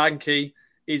Alanki,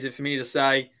 easy for me to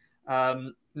say.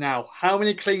 Now, how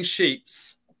many clean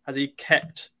sheets has he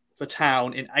kept for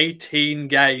Town in 18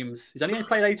 games? He's only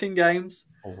played 18 games.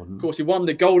 Of course, he won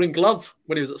the Golden Glove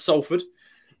when he was at Salford,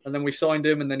 and then we signed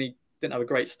him, and then he didn't have a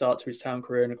great start to his Town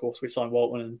career, and of course, we signed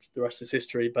Walton, and the rest is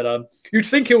history. But you'd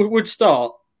think he would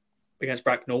start against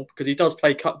Bracknell because he does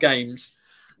play cup games.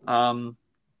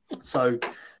 So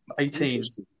 18.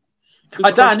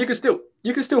 Dan, you can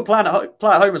still play at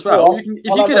home as well. If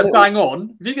you get it bang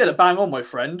on, my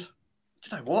friend,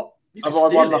 you know what? Have I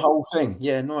won the whole thing?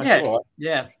 Yeah, nice. Yeah, all right.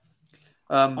 Yeah.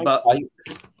 But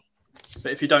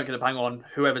if you don't get a bang on,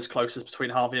 whoever's closest between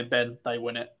Harvey and Ben, they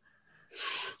win it.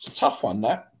 It's a tough one,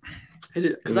 that.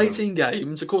 Because 18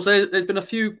 games, of course, there's been a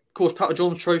few, of course, Papa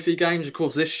John's Trophy games, of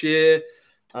course, this year.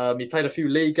 He played a few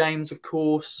league games, of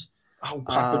course. Oh,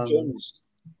 Papa John's.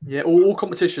 Yeah, all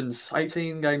competitions.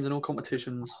 18 games in all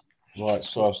competitions. Right,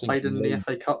 so I was thinking... Played in the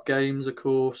FA Cup games, of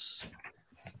course.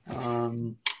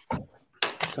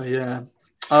 So, yeah.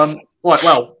 Right,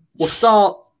 well, we'll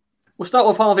start with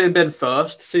Harvey and Ben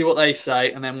first, see what they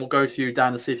say, and then we'll go to you,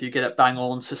 Dan, to see if you get it bang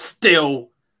on to steal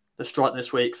the strike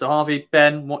this week. So, Harvey,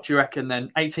 Ben, what do you reckon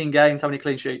then? 18 games, how many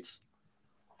clean sheets?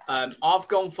 I've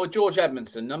gone for George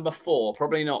Edmondson, number 4.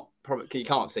 Probably not. You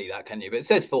can't see that, can you? But it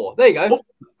says 4. There you go. Oh,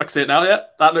 I can see it now. Yeah,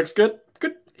 that looks good.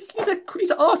 Good.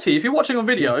 He's an arty. If you're watching on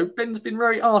video, Ben's been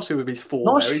very arty with his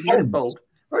 4. Nice there. He's very bold.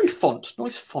 Very font,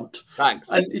 nice font. Thanks.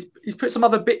 And he's put some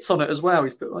other bits on it as well.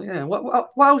 He's put, what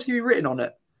else have you written on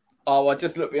it? Oh, I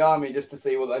just looked behind me just to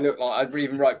see what they look like. I'd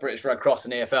even write British Red Cross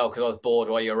and EFL because I was bored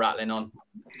while you were rattling on.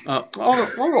 All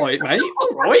right, mate.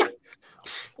 All right. I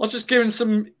was just giving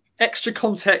some extra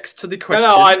context to the question.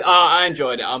 No, I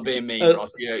enjoyed it. I'm being mean,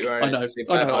 Ross. You're I know.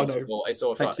 superb. I know. It's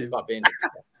all right. It's like being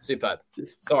superb.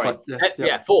 Sorry.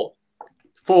 Yeah, 4.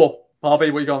 4.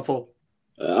 Harvey, what are you going for?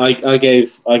 I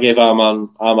gave our man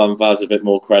Vaz a bit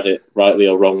more credit, rightly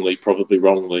or wrongly, probably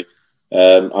wrongly.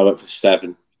 I went for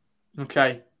 7.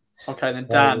 Okay, then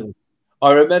Dan.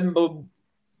 I remember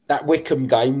that Wickham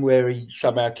game where he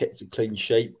somehow kept a clean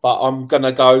sheet, but I'm going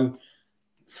to go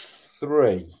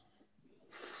 3.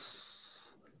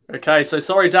 Okay, so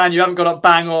sorry, Dan, you haven't got it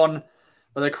bang on,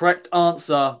 but the correct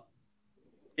answer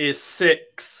is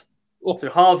 6. So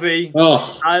Harvey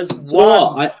has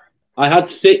 1. I had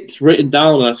 6 written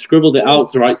down and I scribbled it out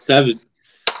to write 7.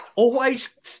 Always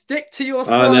stick to your I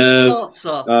first know, answer.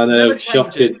 I know, Never change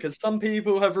shocking. it, because some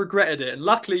people have regretted it. And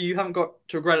luckily, you haven't got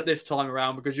to regret it this time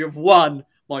around because you've won,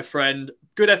 my friend.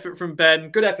 Good effort from Ben.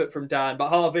 Good effort from Dan. But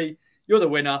Harvey, you're the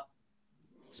winner.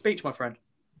 Speech, my friend.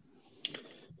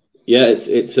 Yeah,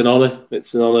 it's an honour.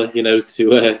 It's an honour,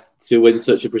 to win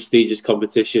such a prestigious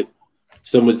competition.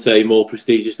 Some would say more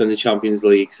prestigious than the Champions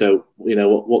League. So,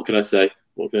 what can I say?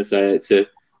 What can I say?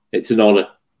 It's an honour.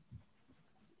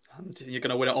 You're going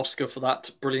to win an Oscar for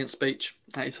that brilliant speech.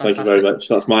 That is fantastic. Thank you very much.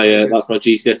 That's my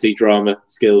GCSE drama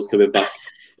skills coming back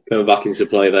into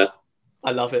play there.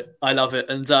 I love it.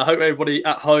 And I hope everybody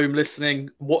at home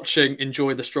listening, watching,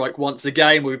 enjoyed the strike once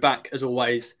again. We'll be back as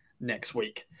always next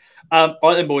week. Right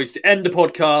then, boys, to end the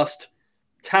podcast,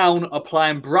 Town are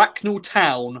playing Bracknell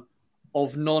Town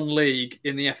of non-league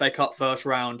in the FA Cup first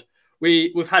round.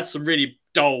 We've had some really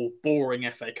dull, boring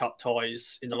FA Cup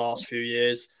ties in the last few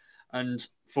years. And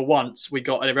for once, we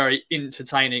got a very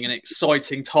entertaining and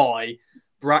exciting tie.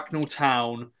 Bracknell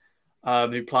Town,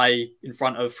 who play in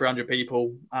front of 300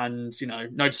 people. And,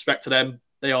 no disrespect to them.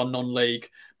 They are non-league.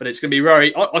 But it's going to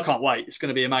be I can't wait. It's going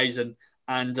to be amazing.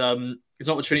 And it's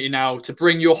an opportunity now to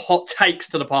bring your hot takes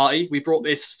to the party. We brought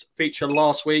this feature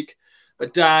last week.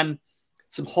 But Dan,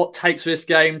 some hot takes for this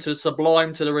game, to the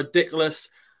sublime, to the ridiculous.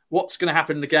 What's going to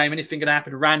happen in the game? Anything going to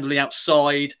happen randomly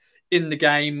outside, in the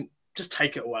game? Just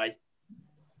take it away.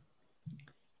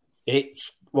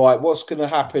 It's right. What's going to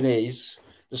happen is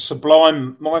my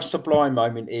sublime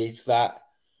moment is that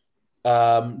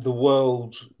the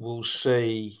world will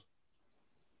see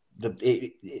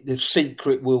the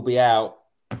secret will be out,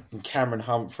 and Cameron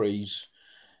Humphreys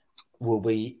will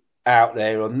be out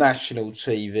there on national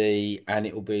TV, and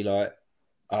it will be like,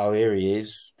 oh, here he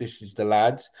is. This is the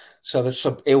lad. So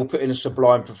he'll put in a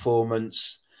sublime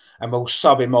performance, and we'll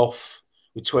sub him off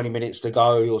with 20 minutes to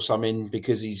go or something,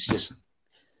 because he's just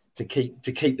to keep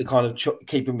the kind of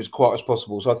keep him as quiet as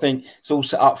possible. So I think it's all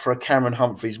set up for a Cameron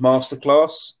Humphreys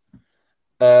masterclass.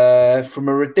 From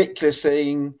a ridiculous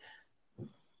thing,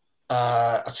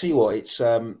 I tell you what, it's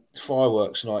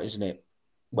fireworks night, isn't it?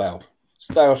 Well, it's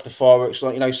the day after fireworks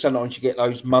night. Sometimes you get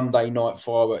those Monday night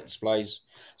firework displays.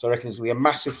 So I reckon there's going to be a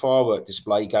massive firework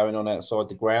display going on outside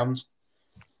the ground,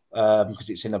 because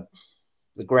it's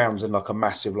the ground's in like a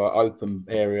massive open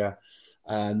area,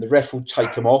 and the ref will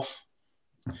take them off.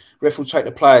 Ref will take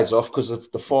the players off because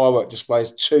the firework display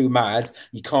is too mad.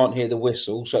 You can't hear the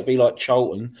whistle, so it'd be like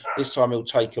Charlton. This time he'll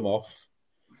take them off,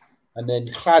 and then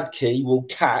Cladkey will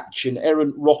catch an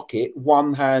errant rocket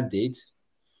one-handed,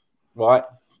 right,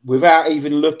 without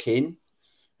even looking,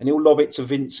 and he'll lob it to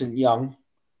Vincent Young,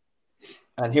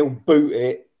 and he'll boot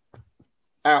it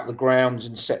out the grounds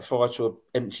and set fire to an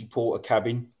empty porter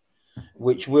cabin,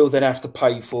 which we'll then have to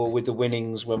pay for with the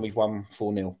winnings when we've won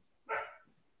 4-0.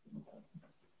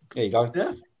 There you go.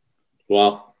 Yeah.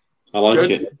 Wow. I like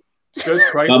it. Good,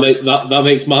 crazy. That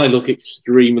makes mine look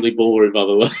extremely boring, by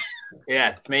the way.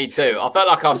 Yeah, me too. I felt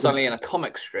like I was suddenly in a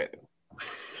comic strip.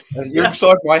 You're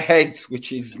inside my head,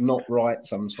 which is not right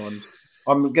sometimes.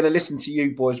 I'm going to listen to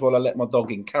you boys while I let my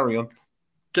dog in. Carry on.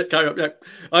 Carry on, yeah.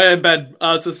 I am Ben.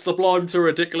 To sublime to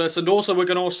ridiculous. And also,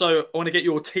 I want to get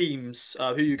your teams,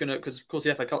 who you're going to, because of course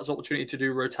the FA Cup is an opportunity to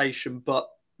do rotation, but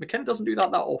McKenna doesn't do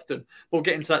that often. We'll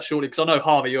get into that shortly, because I know,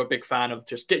 Harvey, you're a big fan of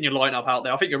just getting your lineup out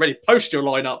there. I think you're ready to post your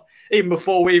lineup even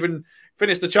before we even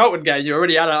finish the Charlton game. You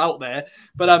already had it out there.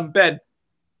 But Ben,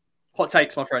 hot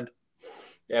takes, my friend.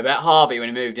 Yeah, about Harvey, when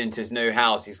he moved into his new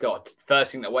house, he's got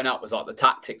first thing that went up was like the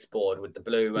tactics board with the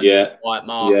blue and white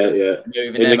mark. Yeah.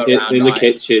 Moving in the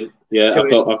kitchen. Yeah, I've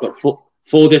got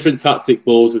four different tactic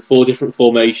boards with 4 different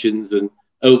formations, and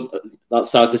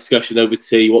that's our discussion over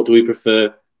tea. What do we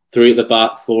prefer? 3 at the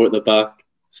back, 4 at the back.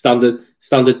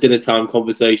 Standard dinner time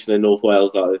conversation in North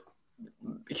Wales, that is.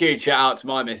 Huge shout out to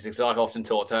my missus, because I often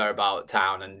talk to her about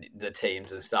town and the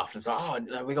teams and stuff. And it's like,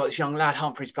 oh, we got this young lad,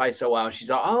 Humphreys plays so well. And she's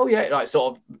like, oh, yeah, like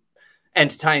sort of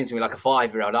entertains me like a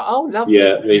 5-year-old. Like, oh, lovely.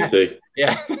 Yeah, me too.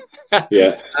 Yeah.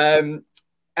 Yeah.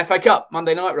 FA Cup,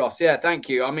 Monday night, Ross. Yeah, thank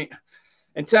you. I mean,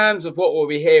 in terms of what we'll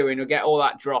be hearing, we'll get all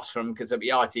that dross from, because it'll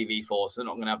be ITV4, so they're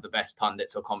not going to have the best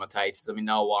pundits or commentators. I mean,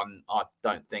 I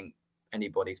don't think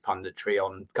anybody's punditry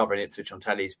on covering Ipswich on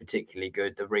telly is particularly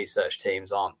good. The research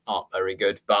teams aren't very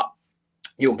good, but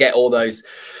you'll get all those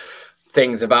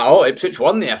things about, Ipswich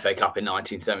won the FA Cup in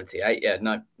 1978. Yeah,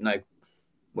 no,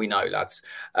 we know, lads.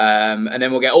 And then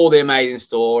we'll get all the amazing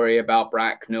story about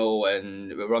Bracknell,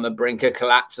 and we're on the brink of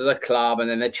collapse of the club, and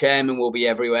then the chairman will be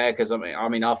everywhere, because I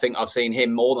think I've seen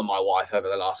him more than my wife over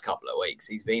the last couple of weeks.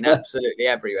 He's been absolutely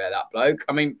everywhere, that bloke.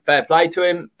 I mean, fair play to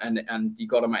him, and you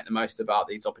got to make the most about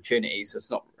these opportunities.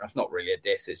 That's not really a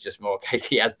diss. It's just more a case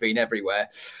he has been everywhere.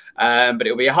 But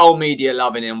it'll be a whole media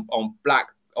loving him on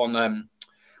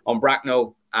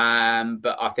Bracknell.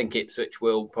 But I think Ipswich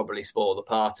will probably spoil the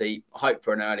party. I hope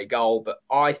for an early goal, but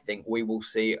I think we will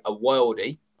see a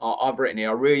worldie. I've written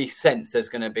here, I really sense there's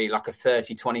going to be like a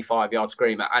 30, 25-yard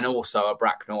screamer, and also a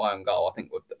Bracknell own goal. I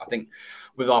think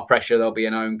with our pressure, there'll be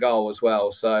an own goal as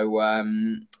well. So,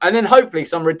 and then hopefully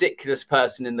some ridiculous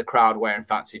person in the crowd wearing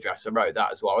fancy dress. I wrote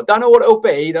that as well. I don't know what it'll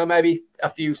be. There may be a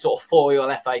few sort of foil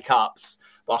FA Cups,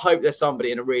 but I hope there's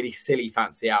somebody in a really silly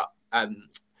fancy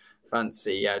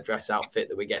dress outfit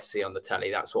that we get to see on the telly.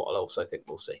 That's what I also think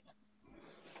we'll see.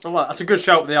 Oh, that's a good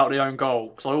shout with the own goal,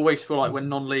 because I always feel like when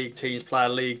non-league teams play a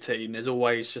league team, there's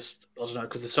always just, I don't know,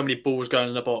 because there's so many balls going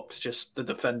in the box, just the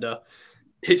defender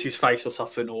hits his face or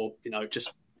something, or,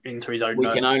 just into his own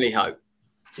We can only hope.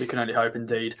 We can only hope,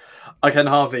 indeed. Okay, and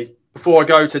Harvey, before I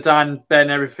go to Dan,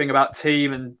 Ben, everything about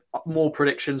team and more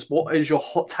predictions, what is your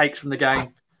hot takes from the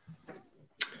game?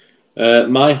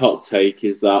 My hot take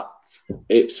is that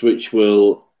Ipswich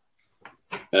will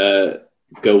go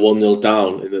 1-0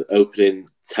 down in the opening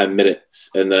 10 minutes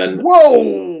and then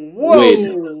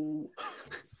win.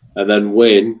 And then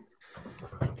win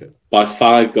by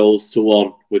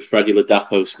 5-1 with Freddie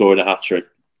Ladapo scoring a hat-trick.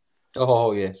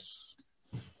 Oh, yes.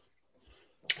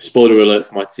 Spoiler alert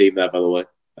for my team there, by the way.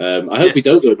 I hope we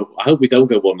don't go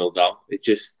 1-0 down. It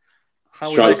just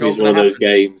strikes me as one of those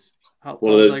games. How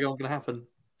is that going to happen?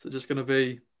 Is it just going to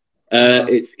be?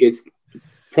 It's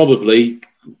probably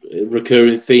a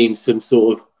recurring theme, some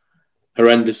sort of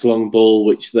horrendous long ball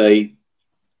which they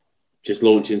just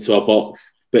launch into our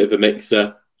box. Bit of a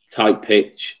mixer, tight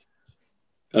pitch,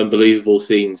 unbelievable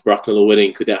scenes. Bracknell are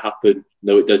winning. Could it happen?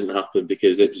 No, it doesn't happen,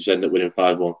 because Ipswich end up winning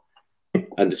 5-1.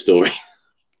 End of story.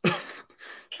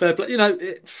 Fair play.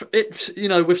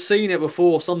 We've seen it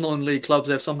before. Some non-league clubs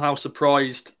have somehow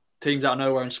surprised teams out of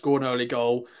nowhere and scored an early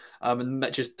goal. And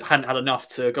that just hadn't had enough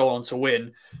to go on to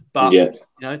win. But,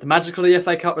 the magic of the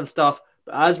FA Cup and stuff.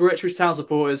 But as we're Ipswich Town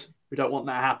supporters, we don't want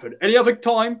that to happen. Any other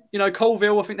time,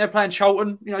 Colville, I think they're playing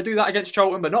Charlton. Do that against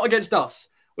Charlton, but not against us.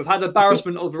 We've had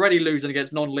embarrassment of already losing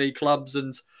against non-league clubs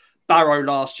and Barrow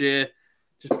last year.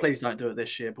 Just please don't do it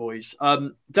this year, boys.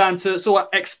 Dan, to sort of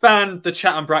expand the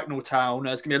chat on Bracknell Town,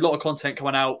 there's going to be a lot of content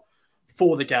coming out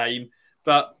for the game.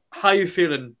 But how are you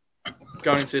feeling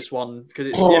going into this one? Because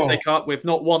it's the FA Cup. We've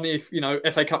not won the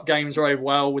FA Cup games very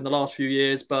well in the last few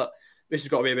years, but this has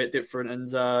got to be a bit different. And,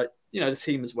 the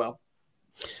team as well.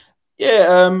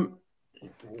 Yeah.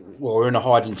 Well, we're in a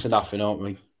hiding to nothing, aren't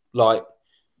we? Like,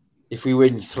 if we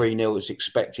win 3-0, it's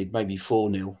expected, maybe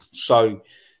 4-0. So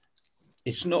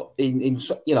it's not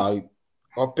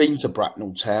I've been to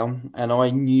Bracknell Town, and I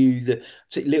knew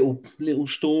little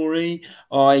story.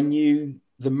 I knew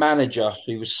the manager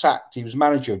who was sacked. He was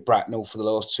manager of Bracknell for the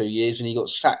last 2 years, and he got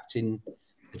sacked in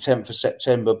the 10th of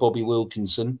September, Bobby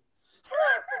Wilkinson.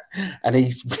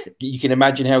 And you can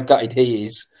imagine how gutted he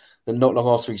is that not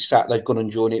long after he's sacked, they've gone and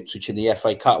joined Ipswich in the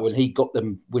FA Cup when he got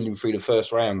them winning through the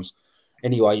first rounds.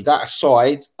 Anyway, that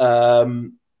aside, I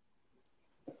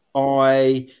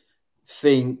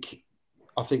think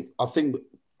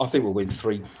we'll win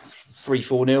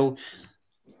 3-4-0.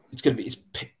 It's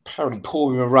apparently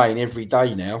pouring with rain every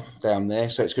day now down there,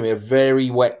 so it's going to be a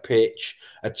very wet pitch,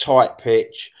 a tight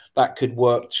pitch. That could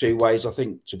work two ways. I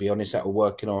think, to be honest, that will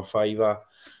work in our favour.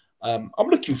 I'm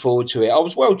looking forward to it. I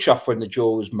was well chuffed when the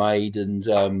draw was made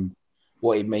and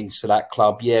what it means to that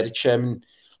club. Yeah, the chairman.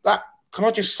 Can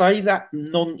I just say that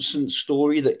nonsense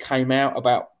story that came out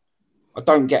about? I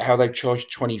don't get how they've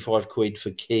charged 25 quid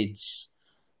for kids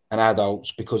and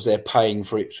adults because they're paying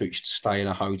for Ipswich to stay in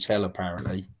a hotel.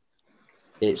 Apparently,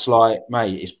 it's like,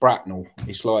 mate, it's Bracknell.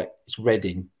 It's like it's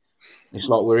Reading. It's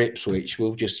like we're Ipswich.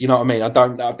 We'll just, you know what I mean? I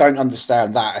don't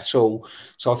understand that at all.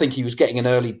 So I think he was getting an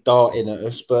early dart in at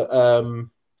us. But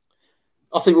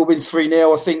I think we'll win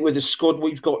 3-0. I think with the squad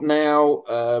we've got now,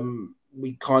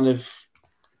 we kind of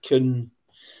can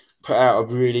put out a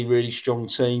really, really strong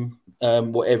team,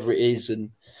 whatever it is.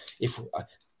 And if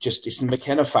it's the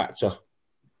McKenna factor.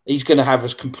 He's going to have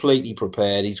us completely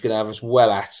prepared. He's going to have us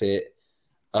well at it.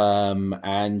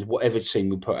 And whatever team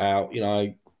we put out, you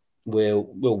know, we'll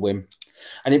win.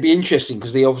 And it'd be interesting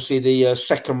because the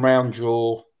second round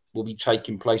draw will be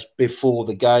taking place before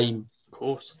the game. Of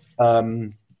course. So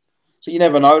you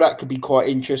never know. That could be quite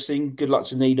interesting. Good luck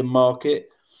to Needham Market.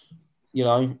 You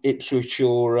know, Ipswich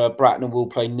or Bracknell will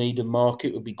play Needham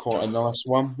Market. Would be quite a nice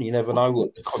one. You never know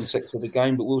what the context of the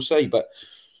game, but we'll see. But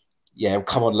yeah,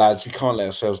 come on, lads. We can't let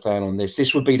ourselves down on this.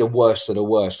 This would be the worst of the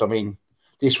worst. I mean,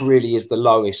 this really is the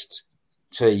lowest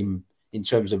team in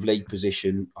terms of league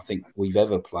position I think we've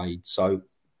ever played. So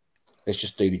let's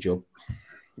just do the job.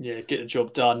 Yeah, get the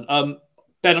job done.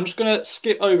 Ben, I'm just going to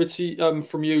skip over to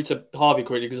from you to Harvey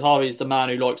quickly because Harvey's the man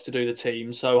who likes to do the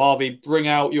team. So Harvey, bring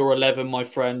out your 11, my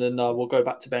friend, and we'll go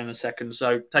back to Ben in a second.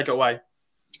 So take it away.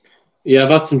 Yeah,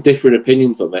 I've had some different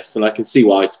opinions on this, and I can see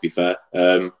why. To be fair,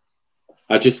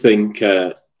 I just think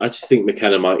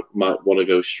McKenna might want to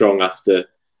go strong after.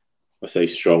 I say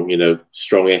strong, you know,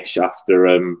 strongish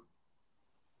after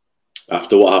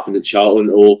what happened at Charlton,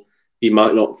 or he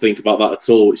might not think about that at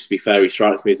all. Which, to be fair, he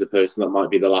strikes me as a person that might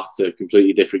be the latter.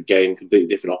 Completely different game, completely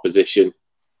different opposition,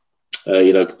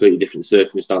 you know, completely different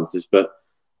circumstances. But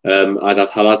I'd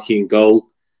have Haladki in goal.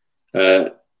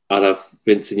 I'd have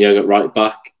Vincent Young at right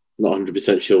back. Not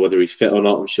 100% sure whether he's fit or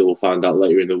not. I'm sure we'll find out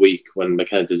later in the week when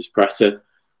McKenna does his presser.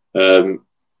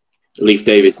 Leif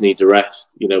Davis needs a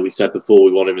rest. You know, we said before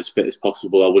we want him as fit as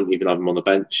possible. I wouldn't even have him on the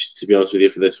bench, to be honest with you,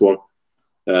 for this one.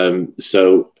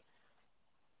 So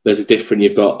there's a different.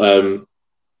 You've got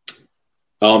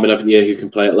Armin, haven't you, who can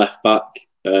play at left back.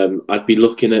 I'd be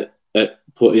looking at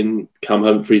putting Cam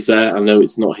Humphreys there. I know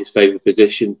it's not his favourite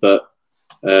position, but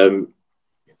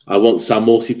I want Sam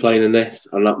Morsey playing in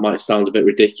this, and that might sound a bit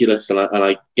ridiculous, and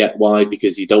I get why,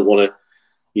 because you don't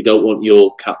want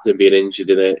your captain being injured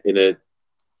in a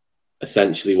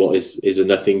essentially what is a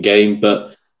nothing game.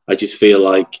 But I just feel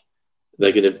like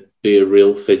they're going to be a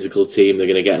real physical team. They're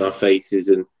going to get in our faces,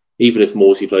 and even if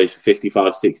Morsey plays for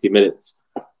 55, 60 minutes,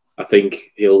 I think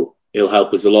he'll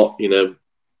help us a lot. You know,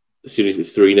 as soon as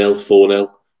it's 3-0,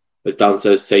 4-0, as Dan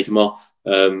says, take him off.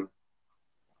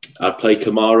 I'd play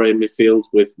Kamara in midfield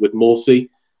with Morsey,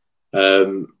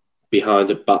 behind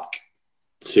a back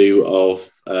two of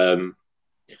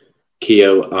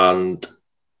Keogh and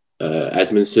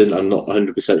Edmondson. I'm not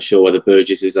 100% sure whether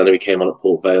Burgess is. I know he came on at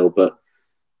Port Vale, but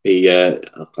he,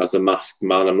 as a masked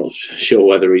man, I'm not sure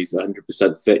whether he's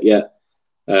 100% fit yet.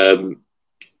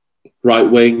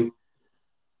 Right wing,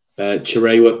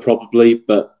 Chirewa probably,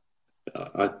 but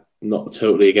I'm not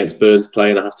totally against Burns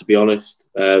playing, I have to be honest.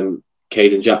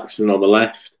 Caden Jackson on the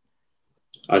left.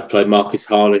 I'd play Marcus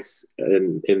Harness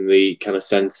in the kind of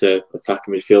centre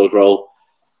attacking midfield role.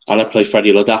 And I'd play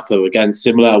Freddie Ladapo again,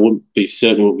 similar. I wouldn't be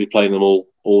playing them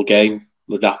all game.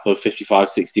 Ladapo 55,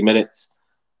 60 minutes.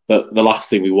 But the last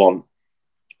thing we want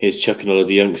is chucking all of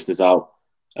the youngsters out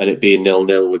and it being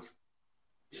 0-0 with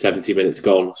 70 minutes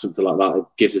gone or something like that. It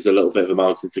gives us a little bit of a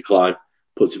mountain to climb,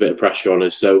 puts a bit of pressure on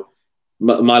us. So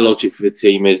my logic for the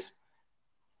team is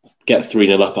get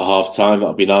 3-0 up at half time.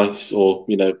 That'd be nice. Or,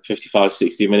 55,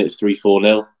 60 minutes,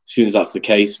 3-4-0. As soon as that's the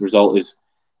case, result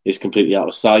is completely out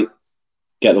of sight.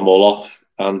 Get them all off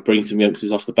and bring some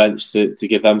youngsters off the bench to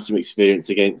give them some experience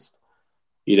against,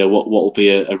 what will be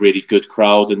a really good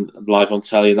crowd and live on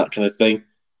telly and that kind of thing.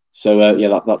 So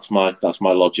that's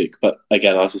my logic. But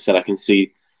again, as I said, I can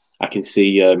see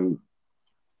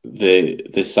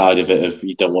the side of it of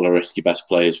you don't want to risk your best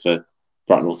players for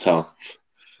Bracknell Town.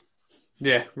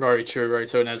 Yeah, very true, very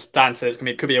true. And as Dan says,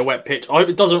 it could be a wet pitch. I hope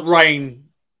it doesn't rain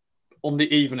on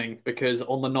the evening, because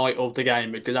on the night of the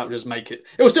game, because that would just make it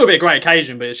will still be a great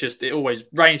occasion, but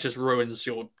rain just ruins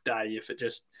your day if it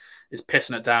just is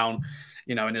pissing it down,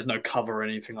 and there's no cover or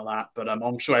anything like that. But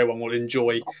I'm sure everyone will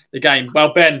enjoy the game.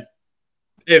 Well, Ben,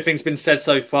 everything's been said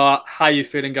so far. How are you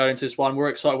feeling going into this one? We're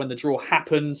excited when the draw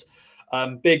happens.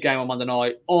 Big game on Monday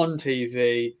night on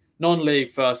TV,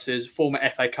 non-league versus former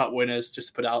FA Cup winners, just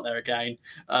to put it out there again.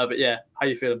 But yeah, how are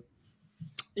you feeling?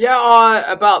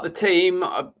 Yeah, about the team,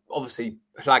 obviously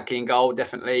Hladky in goal,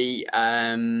 definitely.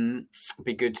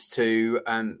 Be good to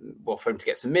for him to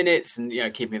get some minutes and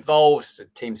keep him involved. The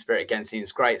team spirit again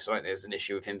seems great, so I don't think there's an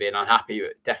issue with him being unhappy.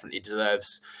 But definitely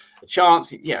deserves a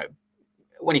chance.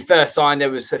 when he first signed, there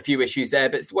was a few issues there,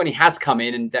 but when he has come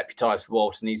in and deputised for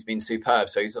Walton, he's been superb.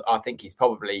 So I think he's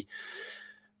probably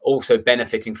also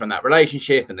benefiting from that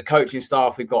relationship and the coaching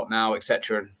staff we've got now,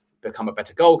 etc., and become a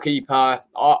better goalkeeper.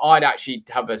 I'd actually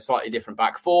have a slightly different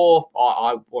back four.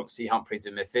 I want to see Humphreys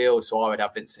in midfield, so I would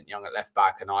have Vincent Young at left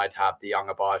back, and I'd have the young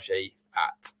Abaji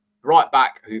at right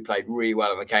back, who played really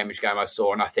well in the Cambridge game I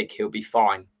saw, and I think he'll be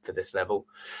fine for this level.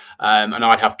 And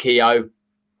I'd have Keogh.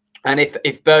 And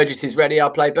if Burgess is ready, I'll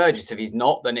play Burgess. If he's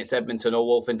not, then it's Edmonton or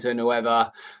Wolfington,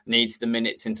 whoever needs the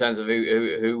minutes in terms of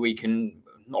who we can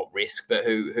not risk, but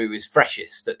who is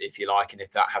freshest, if you like. And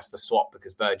if that has to swap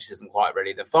because Burgess isn't quite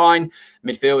ready, then fine.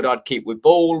 Midfield, I'd keep with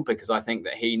Ball because I think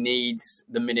that he needs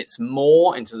the minutes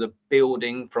more in terms of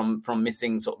building from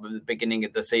missing sort of the beginning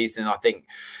of the season. I think,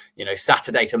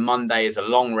 Saturday to Monday is a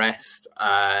long rest,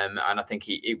 and I think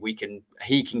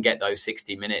he can get those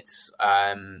 60 minutes.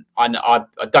 I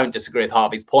don't disagree with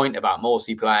Harvey's point about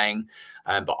Morsey playing,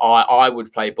 but I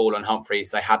would play Ball and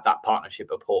Humphreys. They had that partnership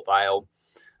at Port Vale.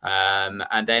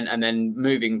 And then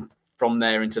moving from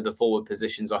there into the forward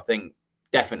positions, I think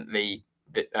definitely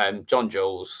John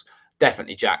Jules,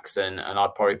 definitely Jackson, and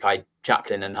I'd probably play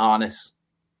Chaplin and Harness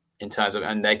in terms of,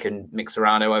 and they can mix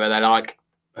around however they like.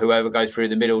 Whoever goes through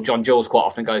the middle, John Jules quite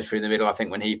often goes through the middle. I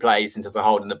think when he plays in terms of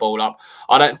holding the ball up,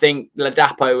 I don't think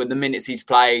Ladapo, in the minutes he's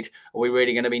played, are we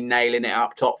really going to be nailing it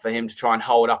up top for him to try and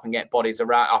hold up and get bodies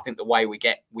around? I think the way we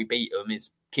beat them is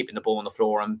keeping the ball on the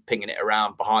floor and pinging it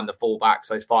around behind the fullbacks,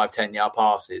 those 5-10 yard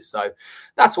passes. So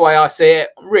that's the way I see it.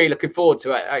 I'm really looking forward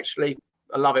to it, actually.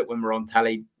 I love it when we're on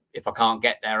telly. If I can't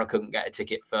get there, I couldn't get a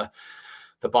ticket for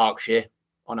Berkshire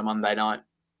on a Monday night.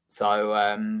 So,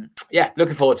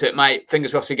 looking forward to it, mate.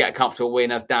 Fingers crossed we get a comfortable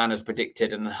win, as Dan has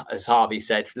predicted. And as Harvey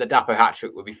said, Ladapo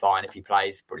hat-trick would be fine if he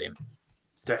plays. Brilliant.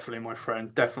 Definitely, my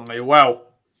friend. Definitely.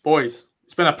 Well, boys,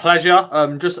 it's been a pleasure.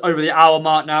 Just over the hour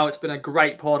mark now. It's been a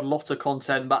great pod, lots of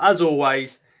content. But as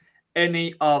always,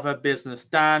 any other business?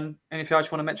 Dan, anything else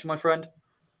you want to mention, my friend?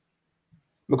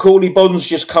 Macaulay Bond's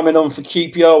just coming on for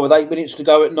QPR with 8 minutes to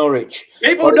go at Norwich.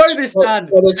 People know this, Dan.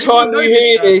 By the time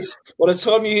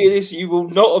you hear this, you will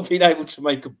not have been able to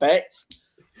make a bet.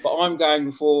 But I'm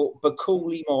going for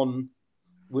Macaulay Mon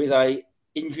with a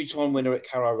injury time winner at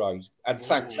Carrow Road. And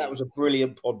thanks, that was a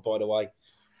brilliant pod, by the way.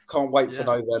 Can't wait for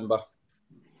November.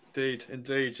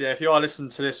 Indeed. Yeah, if you are listening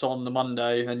to this on the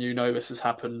Monday, then you know this has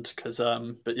happened.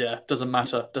 But yeah, doesn't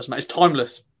matter. It's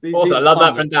timeless. Also, I love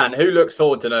that from Dan. Who looks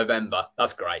forward to November?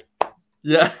 That's great.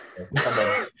 Yeah.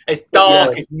 It's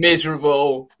dark, it's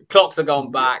miserable, clocks have gone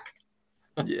back.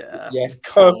 Yeah. Yes,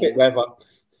 perfect weather.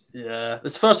 Yeah.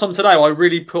 It's the first time today I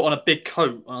really put on a big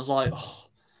coat. And I was like, oh,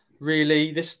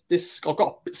 really?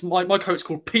 My coat's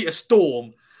called Peter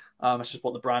Storm. That's just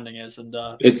what the branding is, and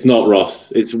it's not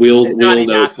Ross. We all know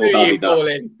it's called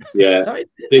Adidas. Yeah, no,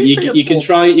 you can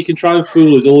try and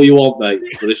fool us all you want, mate,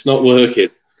 but it's not working.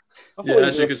 I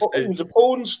thought he was a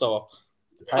porn star.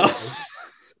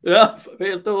 Yeah,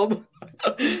 Peter Storm.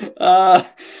 Don't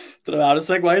know how to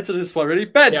segue into this one, really.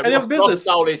 Ben, any other business? Ross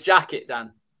stole his jacket,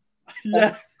 Dan.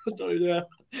 Yeah, sorry, yeah.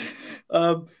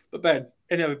 But Ben,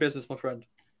 any other business, my friend?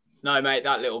 No, mate,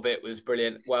 that little bit was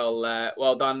brilliant.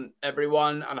 Well done,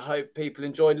 everyone. And I hope people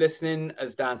enjoyed listening.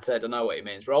 As Dan said, I know what he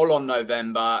means. Roll on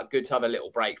November. Good to have a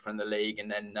little break from the league. And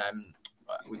then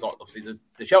we've got, obviously,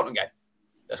 the Shelton game.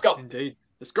 Let's go. Indeed.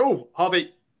 Let's go.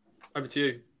 Harvey, over to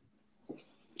you.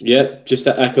 Yeah, just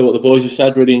to echo what the boys have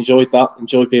said. Really enjoyed that.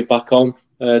 Enjoyed being back on,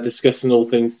 discussing all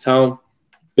things town.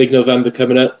 Big November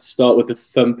coming up. Start with the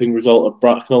thumping result at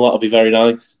Bracknell. That'll be very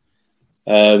nice.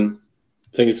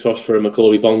 Fingers crossed for a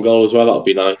Macaulay Bond goal as well. That'll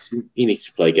be nice. He needs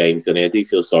to play games, doesn't he? I do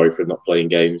feel sorry for him not playing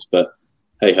games, but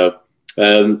hey ho.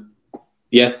 Come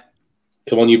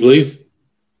on, you Blues.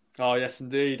 Oh, yes,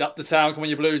 indeed. Up the town, come on,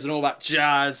 you Blues, and all that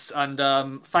jazz. And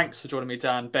thanks for joining me,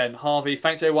 Dan, Ben, Harvey.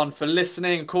 Thanks, everyone, for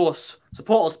listening. Of course,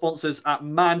 support our sponsors at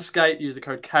Manscaped. Use the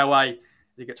code KOA.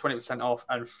 You get 20% off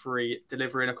and free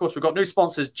delivery. And, of course, we've got new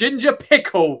sponsors, Ginger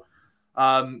Pickle.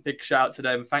 Big shout out to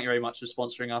them. Thank you very much for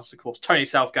sponsoring us. Of course, Tony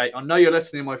Southgate. I know you're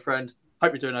listening, my friend.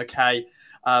 Hope you're doing okay.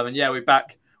 We're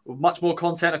back with much more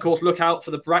content. Of course, look out for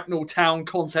the Bracknell Town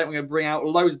content. We're going to bring out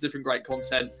loads of different great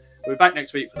content. We'll be back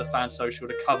next week for the Fans Social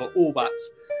to cover all that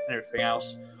and everything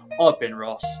else. I've been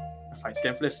Ross. And thanks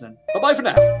again for listening. Bye-bye for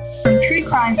now. From true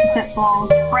crime to football,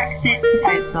 Brexit to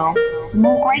Codeville. For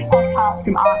more great podcasts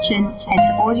from Archon, head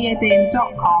to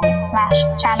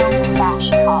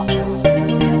audioboom.com/channel/Archon.